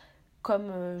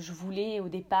comme je voulais au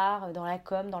départ, dans la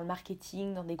com, dans le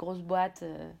marketing, dans des grosses boîtes,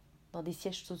 dans des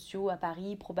sièges sociaux à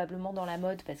Paris, probablement dans la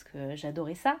mode parce que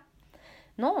j'adorais ça.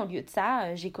 Non, au lieu de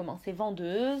ça, j'ai commencé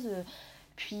vendeuse,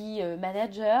 puis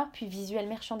manager, puis visual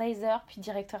merchandiser, puis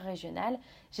directeur régional.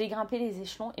 J'ai grimpé les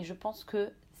échelons et je pense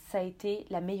que ça a été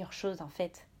la meilleure chose en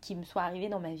fait qui me soit arrivée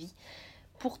dans ma vie.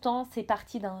 Pourtant, c'est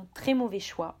parti d'un très mauvais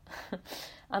choix.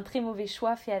 Un très mauvais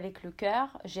choix fait avec le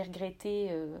cœur. J'ai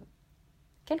regretté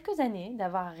quelques années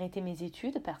d'avoir arrêté mes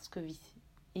études parce que,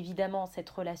 évidemment, cette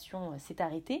relation s'est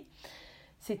arrêtée.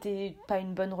 C'était pas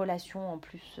une bonne relation en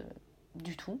plus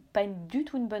du tout. Pas du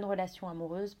tout une bonne relation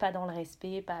amoureuse, pas dans le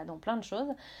respect, pas dans plein de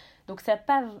choses. Donc ça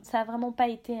a vraiment pas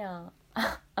été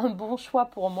un bon choix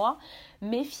pour moi.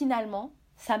 Mais finalement,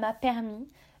 ça m'a permis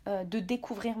de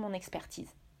découvrir mon expertise.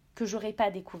 Que j'aurais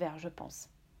pas découvert, je pense,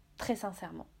 très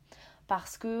sincèrement,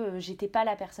 parce que j'étais pas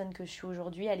la personne que je suis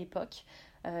aujourd'hui à l'époque.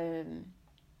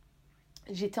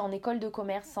 J'étais en école de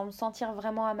commerce sans me sentir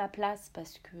vraiment à ma place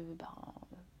parce que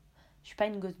je suis pas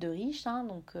une gosse de riche, hein,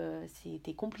 donc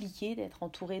c'était compliqué d'être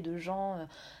entourée de gens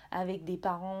avec des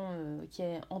parents qui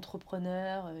sont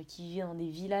entrepreneurs, qui vivent dans des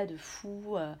villas de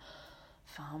fous.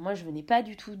 Enfin, moi, je venais pas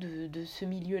du tout de ce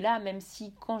milieu-là, même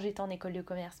si quand j'étais en école de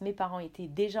commerce, mes parents étaient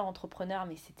déjà entrepreneurs,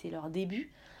 mais c'était leur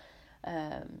début.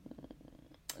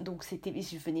 Donc,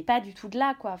 je venais pas du tout de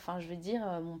là, quoi. Enfin, je veux dire,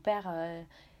 mon père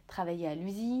travaillait à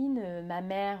l'usine, ma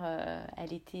mère,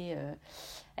 elle était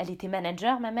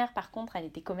manager. Ma mère, par contre, elle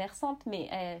était commerçante,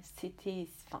 mais c'était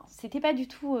pas du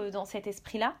tout dans cet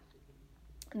esprit-là.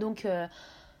 Donc,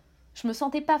 je me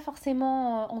sentais pas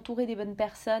forcément entourée des bonnes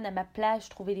personnes à ma place. Je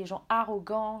trouvais les gens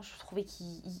arrogants. Je trouvais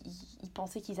qu'ils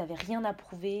pensaient qu'ils avaient rien à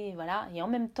prouver. Voilà. Et en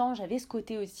même temps, j'avais ce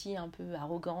côté aussi un peu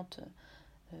arrogante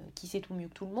qui sait tout mieux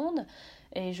que tout le monde.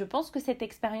 Et je pense que cette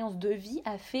expérience de vie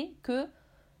a fait que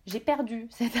j'ai perdu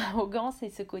cette arrogance et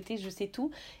ce côté je sais tout.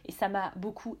 Et ça m'a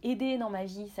beaucoup aidée dans ma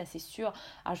vie, ça c'est sûr.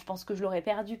 Alors je pense que je l'aurais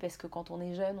perdu parce que quand on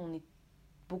est jeune,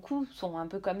 beaucoup sont un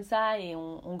peu comme ça et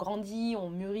on grandit, on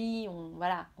mûrit, on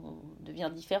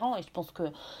devient différent. Et je pense que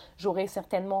j'aurais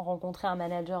certainement rencontré un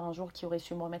manager un jour qui aurait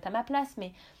su me remettre à ma place.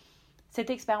 Mais cette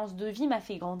expérience de vie m'a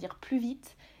fait grandir plus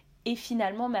vite et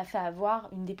finalement m'a fait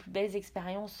avoir une des plus belles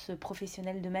expériences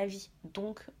professionnelles de ma vie.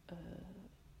 Donc,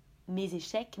 mes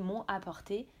échecs m'ont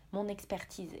apporté mon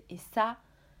expertise. Et ça,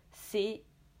 c'est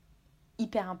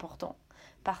hyper important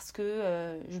parce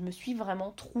que je me suis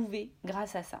vraiment trouvée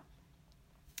grâce à ça.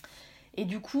 Et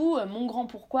du coup, mon grand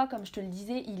pourquoi, comme je te le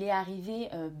disais, il est arrivé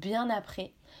bien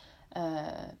après.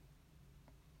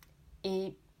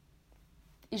 Et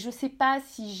je ne sais pas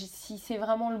si c'est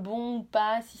vraiment le bon ou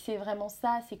pas, si c'est vraiment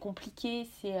ça, c'est compliqué.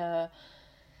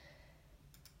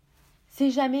 C'est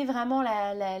jamais vraiment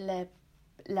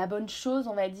la bonne chose,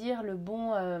 on va dire, le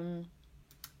bon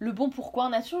pourquoi.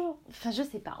 On a toujours... Enfin, je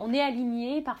sais pas. On est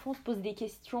aligné, parfois on se pose des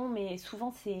questions, mais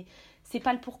souvent c'est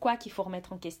pas le pourquoi qu'il faut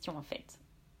remettre en question, en fait.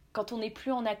 Quand on n'est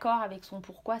plus en accord avec son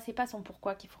pourquoi, c'est pas son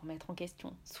pourquoi qu'il faut remettre en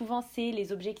question. Souvent, c'est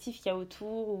les objectifs qu'il y a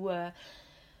autour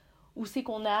ou c'est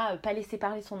qu'on n'a pas laissé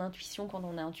parler son intuition quand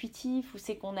on est intuitif, ou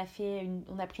c'est qu'on a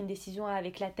on a pris une décision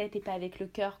avec la tête et pas avec le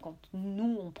cœur quand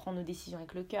nous, on prend nos décisions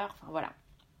avec le cœur. Enfin, voilà.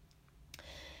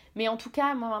 Mais en tout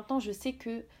cas, moi maintenant, je sais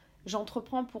que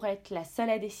j'entreprends pour être la seule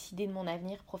à décider de mon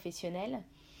avenir professionnel.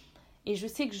 Et je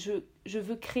sais que je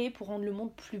veux créer pour rendre le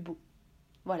monde plus beau.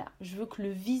 Voilà, je veux que le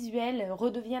visuel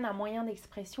redevienne un moyen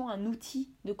d'expression, un outil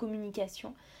de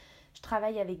communication. Je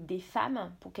travaille avec des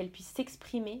femmes pour qu'elles puissent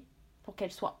s'exprimer, pour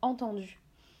qu'elles soient entendues.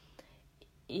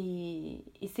 Et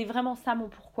c'est vraiment ça mon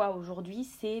pourquoi aujourd'hui,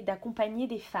 c'est d'accompagner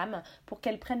des femmes pour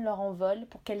qu'elles prennent leur envol,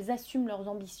 pour qu'elles assument leurs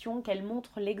ambitions, qu'elles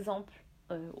montrent l'exemple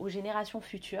aux générations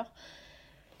futures.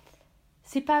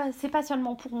 C'est pas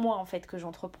seulement pour moi en fait que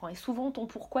j'entreprends. Et souvent ton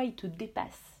pourquoi il te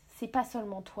dépasse. C'est pas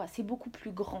seulement toi, c'est beaucoup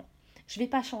plus grand. Je vais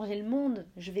pas changer le monde,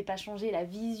 je vais pas changer la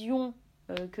vision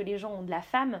que les gens ont de la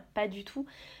femme, pas du tout.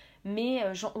 Mais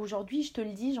aujourd'hui, je te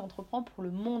le dis, j'entreprends pour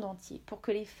le monde entier. Pour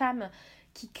que les femmes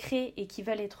qui créent et qui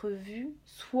veulent être vues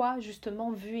soient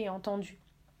justement vues et entendues.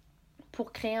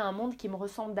 Pour créer un monde qui me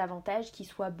ressemble davantage, qui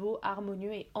soit beau,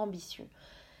 harmonieux et ambitieux.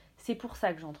 C'est pour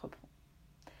ça que j'entreprends.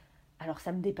 Alors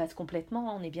ça me dépasse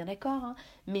complètement, on est bien d'accord, hein,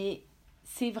 mais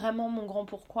c'est vraiment mon grand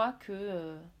pourquoi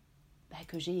que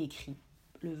j'ai écrit.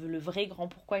 Le vrai grand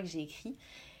pourquoi que j'ai écrit.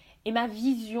 Et ma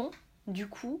vision, du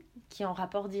coup, qui est en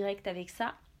rapport direct avec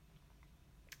ça,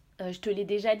 je te l'ai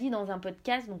déjà dit dans un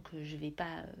podcast, donc je ne vais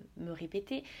pas me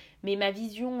répéter, mais ma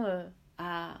vision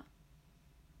à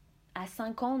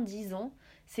 5 ans, 10 ans,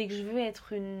 c'est que je veux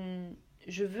être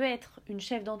une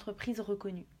chef d'entreprise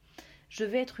reconnue. Je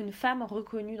veux être une femme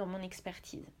reconnue dans mon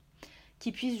expertise,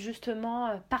 qui puisse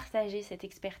justement partager cette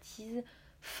expertise,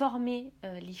 former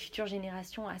les futures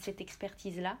générations à cette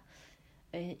expertise-là.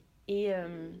 Et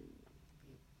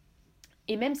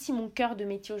même si mon cœur de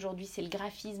métier aujourd'hui, c'est le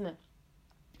graphisme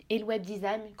et le web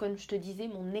design, comme je te disais,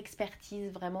 mon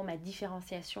expertise, vraiment ma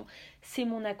différenciation, c'est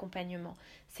mon accompagnement.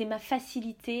 C'est ma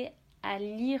facilité à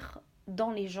lire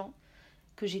dans les gens,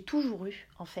 que j'ai toujours eu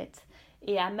en fait,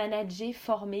 et à manager,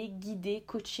 former, guider,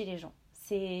 coacher les gens.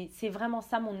 C'est vraiment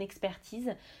ça mon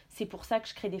expertise. C'est pour ça que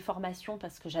je crée des formations,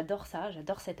 parce que j'adore ça,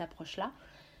 j'adore cette approche-là.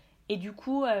 Et du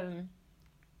coup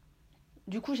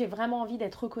j'ai vraiment envie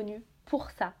d'être reconnue pour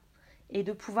ça et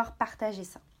de pouvoir partager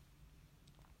ça.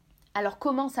 Alors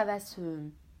comment ça va se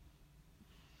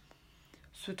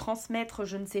transmettre,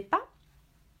 je ne sais pas.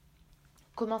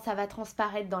 Comment ça va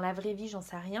transparaître dans la vraie vie, j'en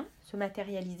sais rien, se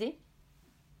matérialiser.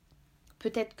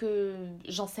 Peut-être que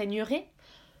j'enseignerai,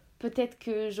 peut-être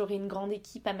que j'aurai une grande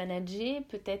équipe à manager,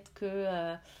 peut-être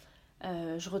que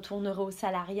je retournerai au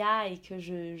salariat et que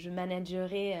je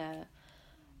managerai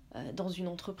dans une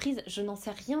entreprise. Je n'en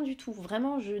sais rien du tout,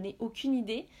 vraiment je n'ai aucune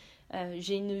idée.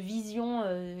 J'ai une vision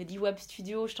d'Iwab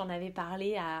Studio, je t'en avais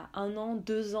parlé à 1 an,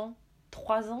 2 ans,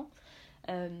 3 ans,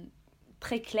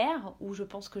 très claire, où je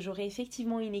pense que j'aurai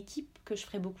effectivement une équipe, que je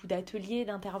ferai beaucoup d'ateliers,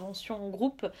 d'interventions en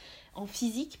groupe, en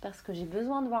physique, parce que j'ai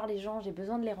besoin de voir les gens, j'ai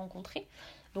besoin de les rencontrer.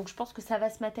 Donc je pense que ça va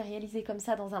se matérialiser comme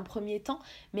ça dans un premier temps,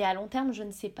 mais à long terme, je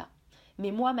ne sais pas.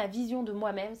 Mais moi, ma vision de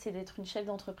moi-même, c'est d'être une chef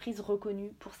d'entreprise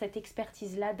reconnue pour cette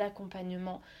expertise-là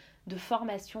d'accompagnement, de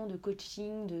formation, de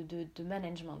coaching, de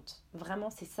management.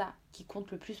 Vraiment, c'est ça qui compte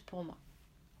le plus pour moi.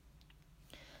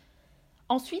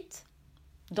 Ensuite,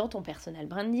 dans ton personal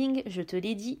branding, je te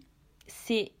l'ai dit,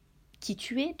 c'est qui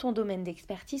tu es, ton domaine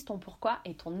d'expertise, ton pourquoi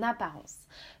et ton apparence.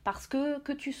 Parce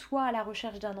que tu sois à la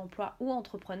recherche d'un emploi ou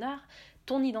entrepreneur,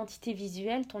 ton identité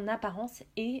visuelle, ton apparence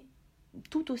est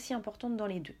tout aussi importante dans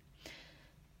les deux.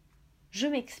 Je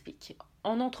m'explique.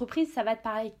 En entreprise, ça va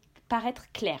te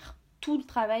paraître clair. Tout le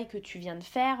travail que tu viens de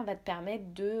faire va te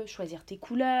permettre de choisir tes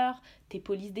couleurs, tes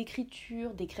polices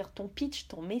d'écriture, d'écrire ton pitch,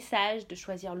 ton message, de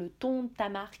choisir le ton de ta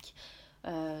marque,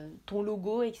 ton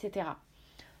logo, etc.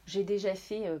 J'ai déjà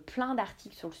fait plein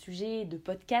d'articles sur le sujet, de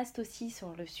podcasts aussi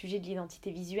sur le sujet de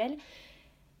l'identité visuelle.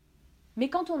 Mais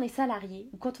quand on est salarié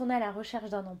ou quand on est à la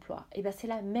recherche d'un emploi, c'est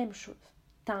la même chose.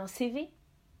 Tu as un CV,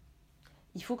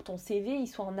 il faut que ton CV il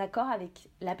soit en accord avec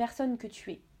la personne que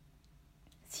tu es.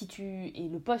 Et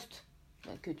le poste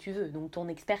que tu veux, donc ton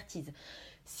expertise.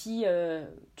 Si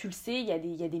tu le sais, il y a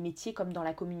des métiers comme dans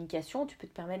la communication, tu peux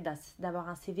te permettre d'avoir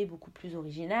un CV beaucoup plus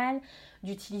original,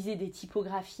 d'utiliser des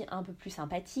typographies un peu plus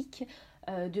sympathiques,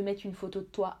 de mettre une photo de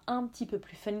toi un petit peu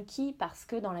plus funky, parce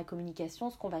que dans la communication,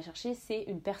 ce qu'on va chercher, c'est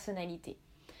une personnalité.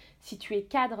 Si tu es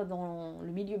cadre dans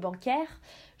le milieu bancaire,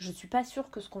 je ne suis pas sûre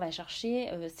que ce qu'on va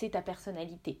chercher, c'est ta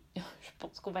personnalité. Je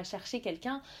pense qu'on va chercher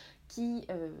quelqu'un qui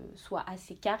soit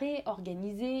assez carré,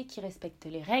 organisé, qui respecte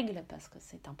les règles, parce que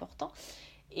c'est important,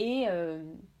 et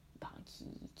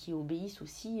qui obéissent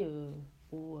aussi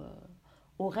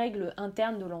aux aux règles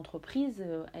internes de l'entreprise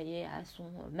et à son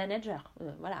manager.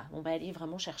 Voilà, on va aller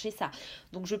vraiment chercher ça.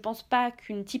 Donc je ne pense pas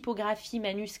qu'une typographie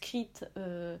manuscrite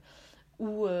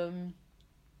ou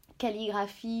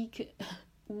calligraphique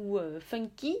ou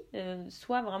funky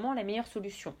soit vraiment la meilleure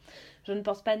solution. Je ne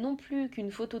pense pas non plus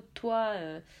qu'une photo de toi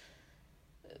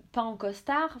pas en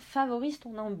costard favorise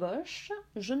ton embauche.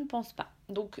 Je ne pense pas.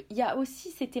 Donc il y a aussi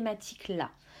ces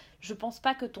thématiques-là. Je ne pense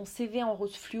pas que ton CV en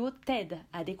rose fluo t'aide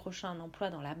à décrocher un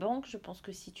emploi dans la banque. Je pense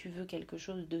que si tu veux quelque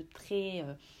chose de très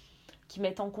qui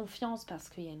mette en confiance, parce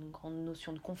qu'il y a une grande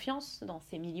notion de confiance dans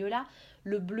ces milieux-là,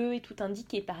 le bleu est tout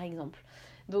indiqué par exemple.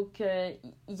 Donc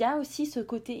il y a aussi ce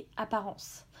côté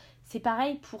apparence. C'est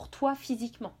pareil pour toi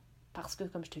physiquement. Parce que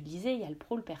comme je te le disais, il y a le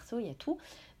pro, le perso, il y a tout.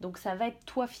 Donc ça va être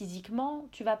toi physiquement.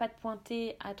 Tu ne vas pas te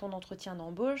pointer à ton entretien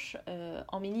d'embauche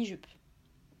en mini-jupe.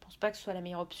 Je ne pense pas que ce soit la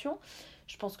meilleure option.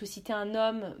 Je pense que si tu es un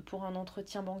homme pour un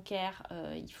entretien bancaire,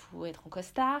 il faut être en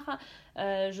costard.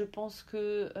 Je pense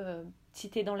que si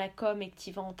tu es dans la com et que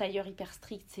tu vas en tailleur hyper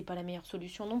strict, c'est pas la meilleure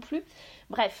solution non plus.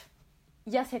 Bref,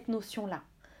 il y a cette notion-là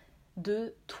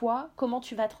de toi, comment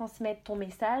tu vas transmettre ton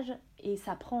message, et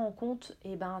ça prend en compte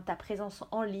ta présence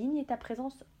en ligne et ta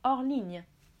présence hors ligne.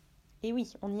 Et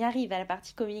oui, on y arrive à la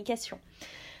partie communication.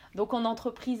 Donc en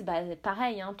entreprise,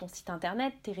 pareil, ton site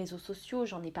internet, tes réseaux sociaux,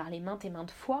 j'en ai parlé maintes et maintes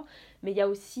fois, mais il y a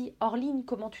aussi hors ligne,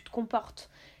 comment tu te comportes,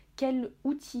 quel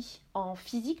outil en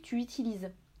physique tu utilises.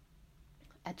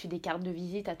 As-tu des cartes de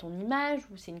visite à ton image,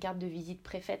 ou c'est une carte de visite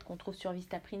préfaite qu'on trouve sur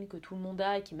Vistaprint que tout le monde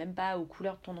a et qui n'est même pas aux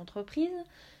couleurs de ton entreprise?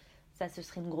 Ça, ce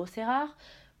serait une grosse erreur.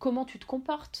 Comment tu te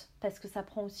comportes, parce que ça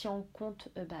prend aussi en compte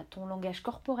ton langage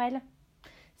corporel.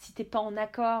 Si tu n'es pas en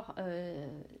accord,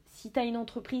 si tu as une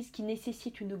entreprise qui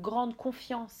nécessite une grande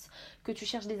confiance, que tu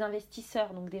cherches des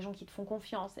investisseurs, donc des gens qui te font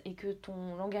confiance, et que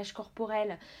ton langage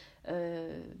corporel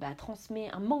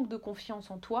transmet un manque de confiance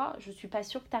en toi, je ne suis pas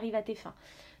sûre que tu arrives à tes fins.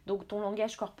 Donc ton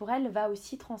langage corporel va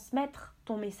aussi transmettre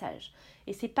ton message.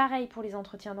 Et c'est pareil pour les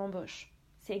entretiens d'embauche.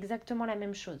 C'est exactement la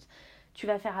même chose. Tu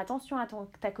vas faire attention à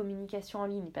ta communication en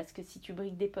ligne, parce que si tu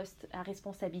briques des postes à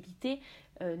responsabilité,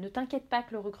 ne t'inquiète pas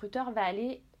que le recruteur va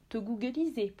aller te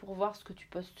googliser pour voir ce que tu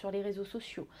postes sur les réseaux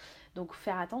sociaux. Donc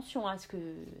faire attention à ce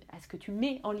que tu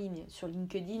mets en ligne, sur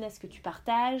LinkedIn, à ce que tu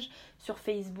partages, sur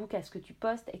Facebook, à ce que tu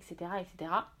postes, etc.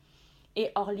 etc.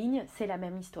 Et hors ligne, c'est la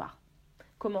même histoire.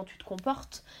 Comment tu te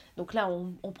comportes. Donc là,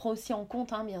 on prend aussi en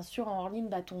compte, bien sûr, en hors ligne,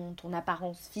 ton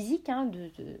apparence physique,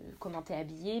 de comment tu es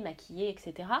habillé, maquillé,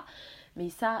 etc. Mais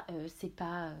ça, c'est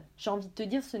pas... j'ai envie de te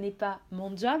dire, ce n'est pas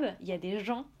mon job. Il y a des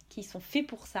gens qui sont faits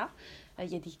pour ça. Il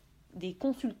y a des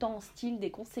consultants en style, des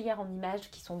conseillères en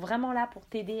image qui sont vraiment là pour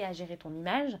t'aider à gérer ton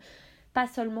image. Pas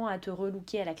seulement à te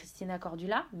relooker à la Christina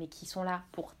Cordula, mais qui sont là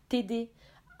pour t'aider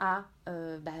à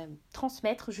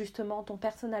transmettre justement ton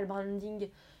personal branding,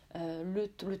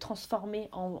 le transformer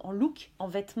en look, en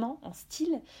vêtements, en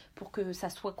style, pour que ça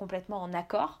soit complètement en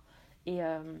accord. Et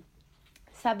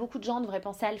ça, beaucoup de gens devraient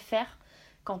penser à le faire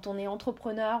quand on est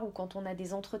entrepreneur ou quand on a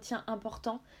des entretiens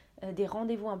importants, des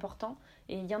rendez-vous importants.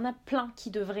 Et il y en a plein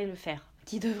qui devraient le faire,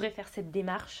 qui devraient faire cette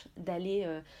démarche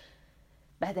d'aller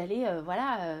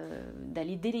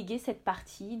déléguer cette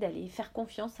partie, d'aller faire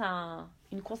confiance à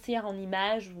une conseillère en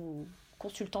image ou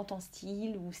consultante en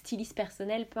style ou styliste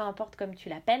personnel, peu importe comme tu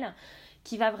l'appelles,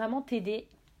 qui va vraiment t'aider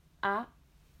à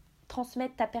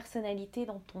transmettre ta personnalité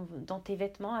dans tes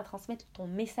vêtements, à transmettre ton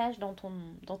message dans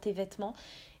tes vêtements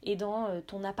et dans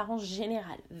ton apparence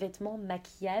générale, vêtements,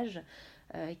 maquillage,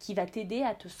 qui va t'aider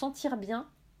à te sentir bien,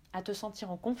 à te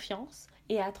sentir en confiance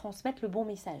et à transmettre le bon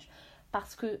message.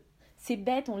 Parce que c'est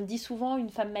bête, on le dit souvent, une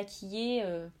femme maquillée...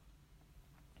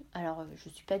 alors, je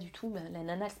ne suis pas du tout... la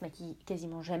nana se maquille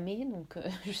quasiment jamais, donc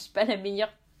je ne suis pas la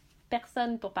meilleure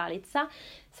personne pour parler de ça.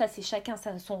 Ça, c'est chacun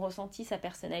son ressenti, sa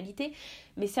personnalité.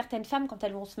 Mais certaines femmes, quand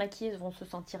elles vont se maquiller, vont se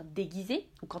sentir déguisées,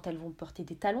 ou quand elles vont porter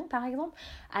des talons, par exemple,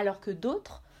 alors que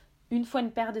d'autres, une fois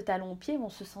une paire de talons au pied, vont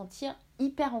se sentir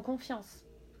hyper en confiance.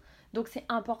 Donc c'est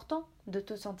important de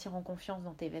te sentir en confiance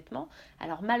dans tes vêtements.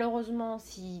 Alors malheureusement,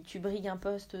 si tu brigues un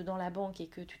poste dans la banque et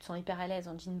que tu te sens hyper à l'aise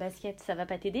en jean basket, ça va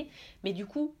pas t'aider. Mais du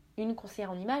coup, une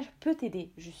conseillère en image peut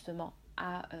t'aider justement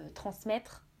à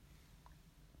transmettre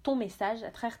ton message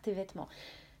à travers tes vêtements.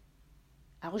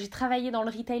 Alors j'ai travaillé dans le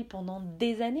retail pendant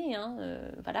des années,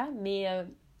 mais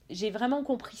j'ai vraiment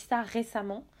compris ça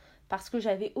récemment parce que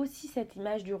j'avais aussi cette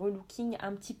image du relooking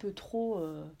un petit peu trop...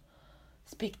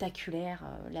 spectaculaire,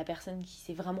 la personne qui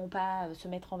sait vraiment pas se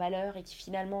mettre en valeur et qui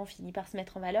finalement finit par se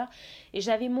mettre en valeur. Et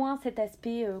j'avais moins cet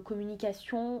aspect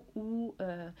communication où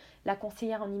la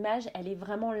conseillère en image, elle est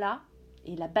vraiment là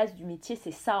Et la base du métier,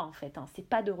 c'est ça en fait. C'est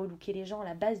pas de relooker les gens.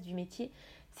 La base du métier,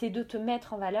 c'est de te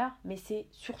mettre en valeur, mais c'est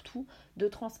surtout de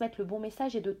transmettre le bon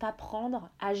message et de t'apprendre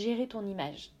à gérer ton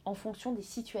image en fonction des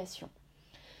situations.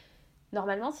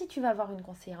 Normalement, si tu vas voir une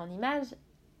conseillère en image,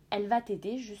 elle va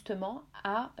t'aider justement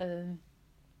à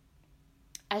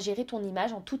gérer ton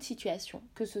image en toute situation,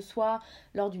 que ce soit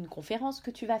lors d'une conférence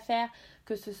que tu vas faire,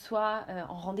 que ce soit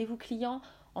en rendez-vous client,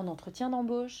 en entretien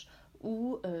d'embauche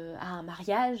ou à un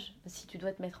mariage, si tu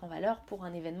dois te mettre en valeur pour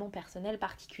un événement personnel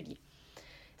particulier.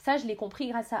 Ça, je l'ai compris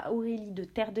grâce à Aurélie de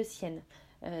Terre de Sienne.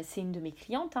 C'est une de mes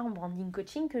clientes en branding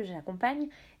coaching que j'accompagne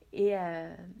et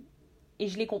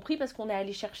je l'ai compris parce qu'on est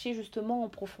allé chercher justement en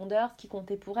profondeur ce qui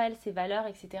comptait pour elle, ses valeurs,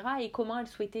 etc. et comment elle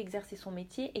souhaitait exercer son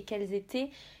métier et quelle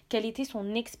était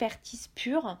son expertise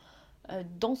pure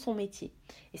dans son métier.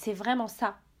 Et c'est vraiment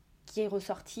ça qui est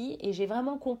ressorti et j'ai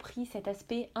vraiment compris cet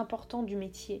aspect important du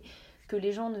métier que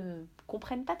les gens ne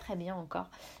comprennent pas très bien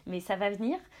encore, mais ça va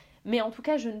venir. Mais en tout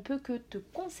cas, je ne peux que te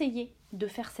conseiller de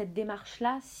faire cette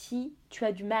démarche-là si tu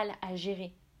as du mal à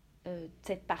gérer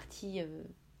cette partie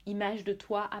image de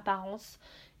toi, apparence,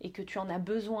 et que tu en as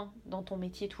besoin dans ton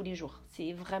métier tous les jours.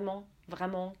 C'est vraiment,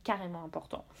 vraiment, carrément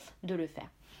important de le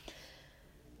faire.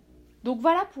 Donc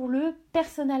voilà pour le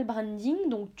personal branding.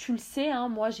 Donc tu le sais,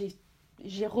 moi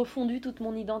j'ai refondu toute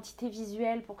mon identité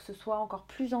visuelle pour que ce soit encore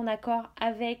plus en accord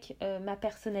avec ma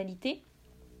personnalité.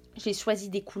 J'ai choisi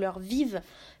des couleurs vives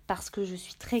parce que je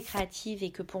suis très créative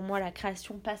et que pour moi la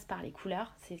création passe par les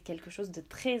couleurs. C'est quelque chose de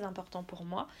très important pour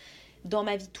moi. Dans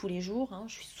ma vie de tous les jours,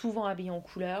 je suis souvent habillée en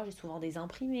couleurs, j'ai souvent des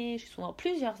imprimés, j'ai souvent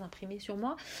plusieurs imprimés sur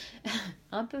moi,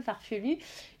 un peu farfelu.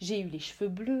 J'ai eu les cheveux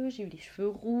bleus, j'ai eu les cheveux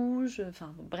rouges,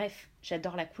 enfin bref,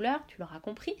 j'adore la couleur, tu l'auras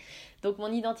compris. Donc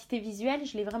mon identité visuelle,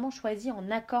 je l'ai vraiment choisie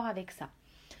en accord avec ça.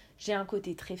 J'ai un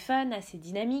côté très fun, assez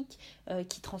dynamique,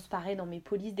 qui transparaît dans mes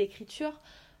polices d'écriture.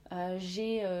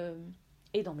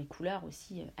 Et dans mes couleurs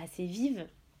aussi assez vives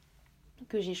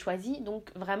que j'ai choisies.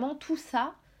 Donc vraiment tout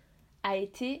ça a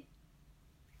été...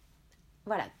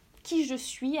 Voilà, qui je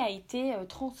suis a été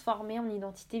transformé en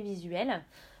identité visuelle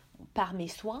par mes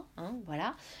soins,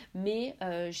 voilà. Mais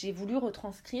j'ai voulu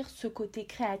retranscrire ce côté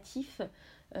créatif,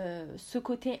 ce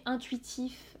côté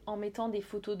intuitif en mettant des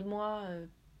photos de moi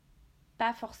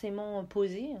pas forcément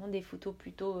posées, des photos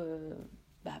plutôt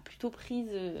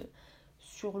prises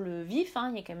sur le vif.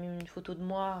 Il y a quand même une photo de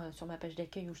moi sur ma page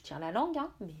d'accueil où je tire la langue,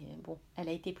 mais bon, elle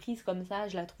a été prise comme ça,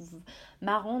 je la trouve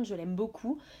marrante, je l'aime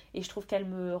beaucoup et je trouve qu'elle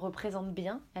me représente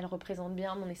bien, elle représente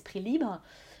bien mon esprit libre.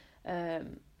 Il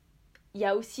y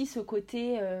a aussi ce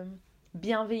côté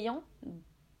bienveillant,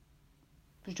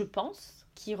 je pense,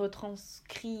 qui est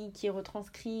retranscrit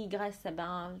grâce à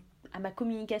ma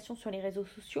communication sur les réseaux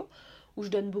sociaux, où je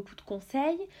donne beaucoup de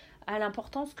conseils, à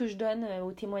l'importance que je donne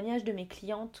aux témoignages de mes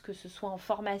clientes, que ce soit en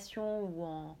formation ou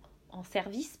en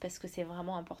service, parce que c'est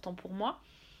vraiment important pour moi.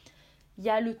 Il y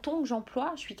a le ton que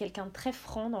j'emploie, je suis quelqu'un de très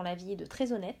franc dans la vie et de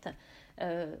très honnête.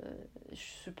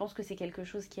 Je pense que c'est quelque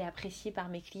chose qui est apprécié par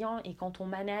mes clients et quand on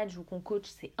manage ou qu'on coach,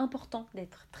 c'est important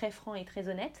d'être très franc et très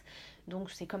honnête. Donc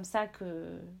c'est comme ça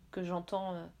que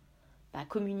j'entends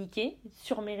communiquer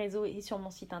sur mes réseaux et sur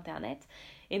mon site internet.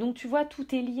 Et donc tu vois,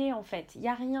 tout est lié en fait. Il n'y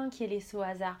a rien qui est laissé au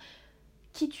hasard.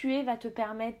 Qui tu es va te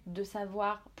permettre de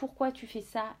savoir pourquoi tu fais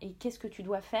ça et qu'est-ce que tu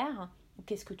dois faire ou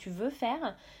qu'est-ce que tu veux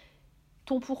faire.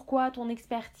 Ton pourquoi, ton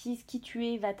expertise, qui tu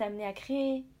es va t'amener à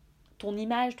créer ton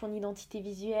image, ton identité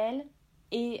visuelle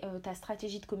et ta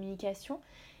stratégie de communication.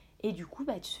 Et du coup,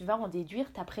 tu vas en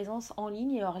déduire ta présence en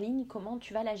ligne et hors ligne, comment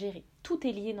tu vas la gérer. Tout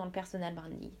est lié dans le personal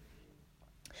branding.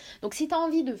 Donc si tu as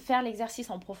envie de faire l'exercice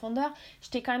en profondeur, je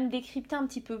t'ai quand même décrypté un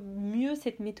petit peu mieux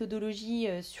cette méthodologie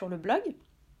sur le blog,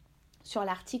 sur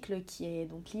l'article qui est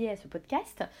donc lié à ce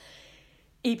podcast.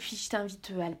 Et puis je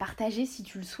t'invite à le partager si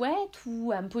tu le souhaites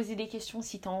ou à me poser des questions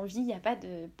si tu as envie, il n'y a pas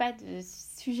de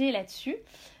sujet là-dessus.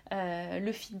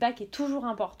 Le feedback est toujours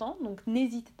important, donc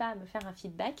n'hésite pas à me faire un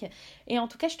feedback. Et en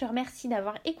tout cas, je te remercie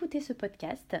d'avoir écouté ce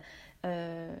podcast.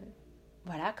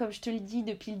 Voilà, comme je te le dis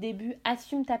depuis le début,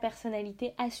 assume ta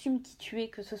personnalité, assume qui tu es,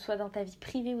 que ce soit dans ta vie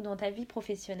privée ou dans ta vie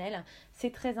professionnelle.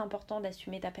 C'est très important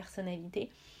d'assumer ta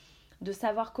personnalité, de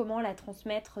savoir comment la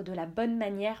transmettre de la bonne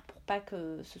manière pour pas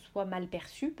que ce soit mal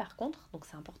perçu par contre. Donc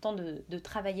c'est important de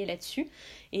travailler là-dessus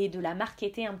et de la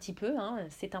marketer un petit peu,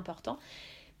 c'est important.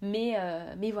 Mais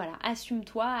voilà,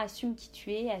 assume-toi, assume qui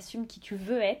tu es, assume qui tu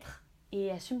veux être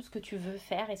et assume ce que tu veux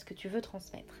faire et ce que tu veux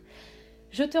transmettre.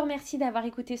 Je te remercie d'avoir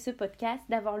écouté ce podcast,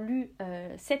 d'avoir lu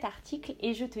cet article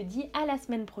et je te dis à la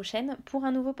semaine prochaine pour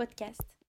un nouveau podcast.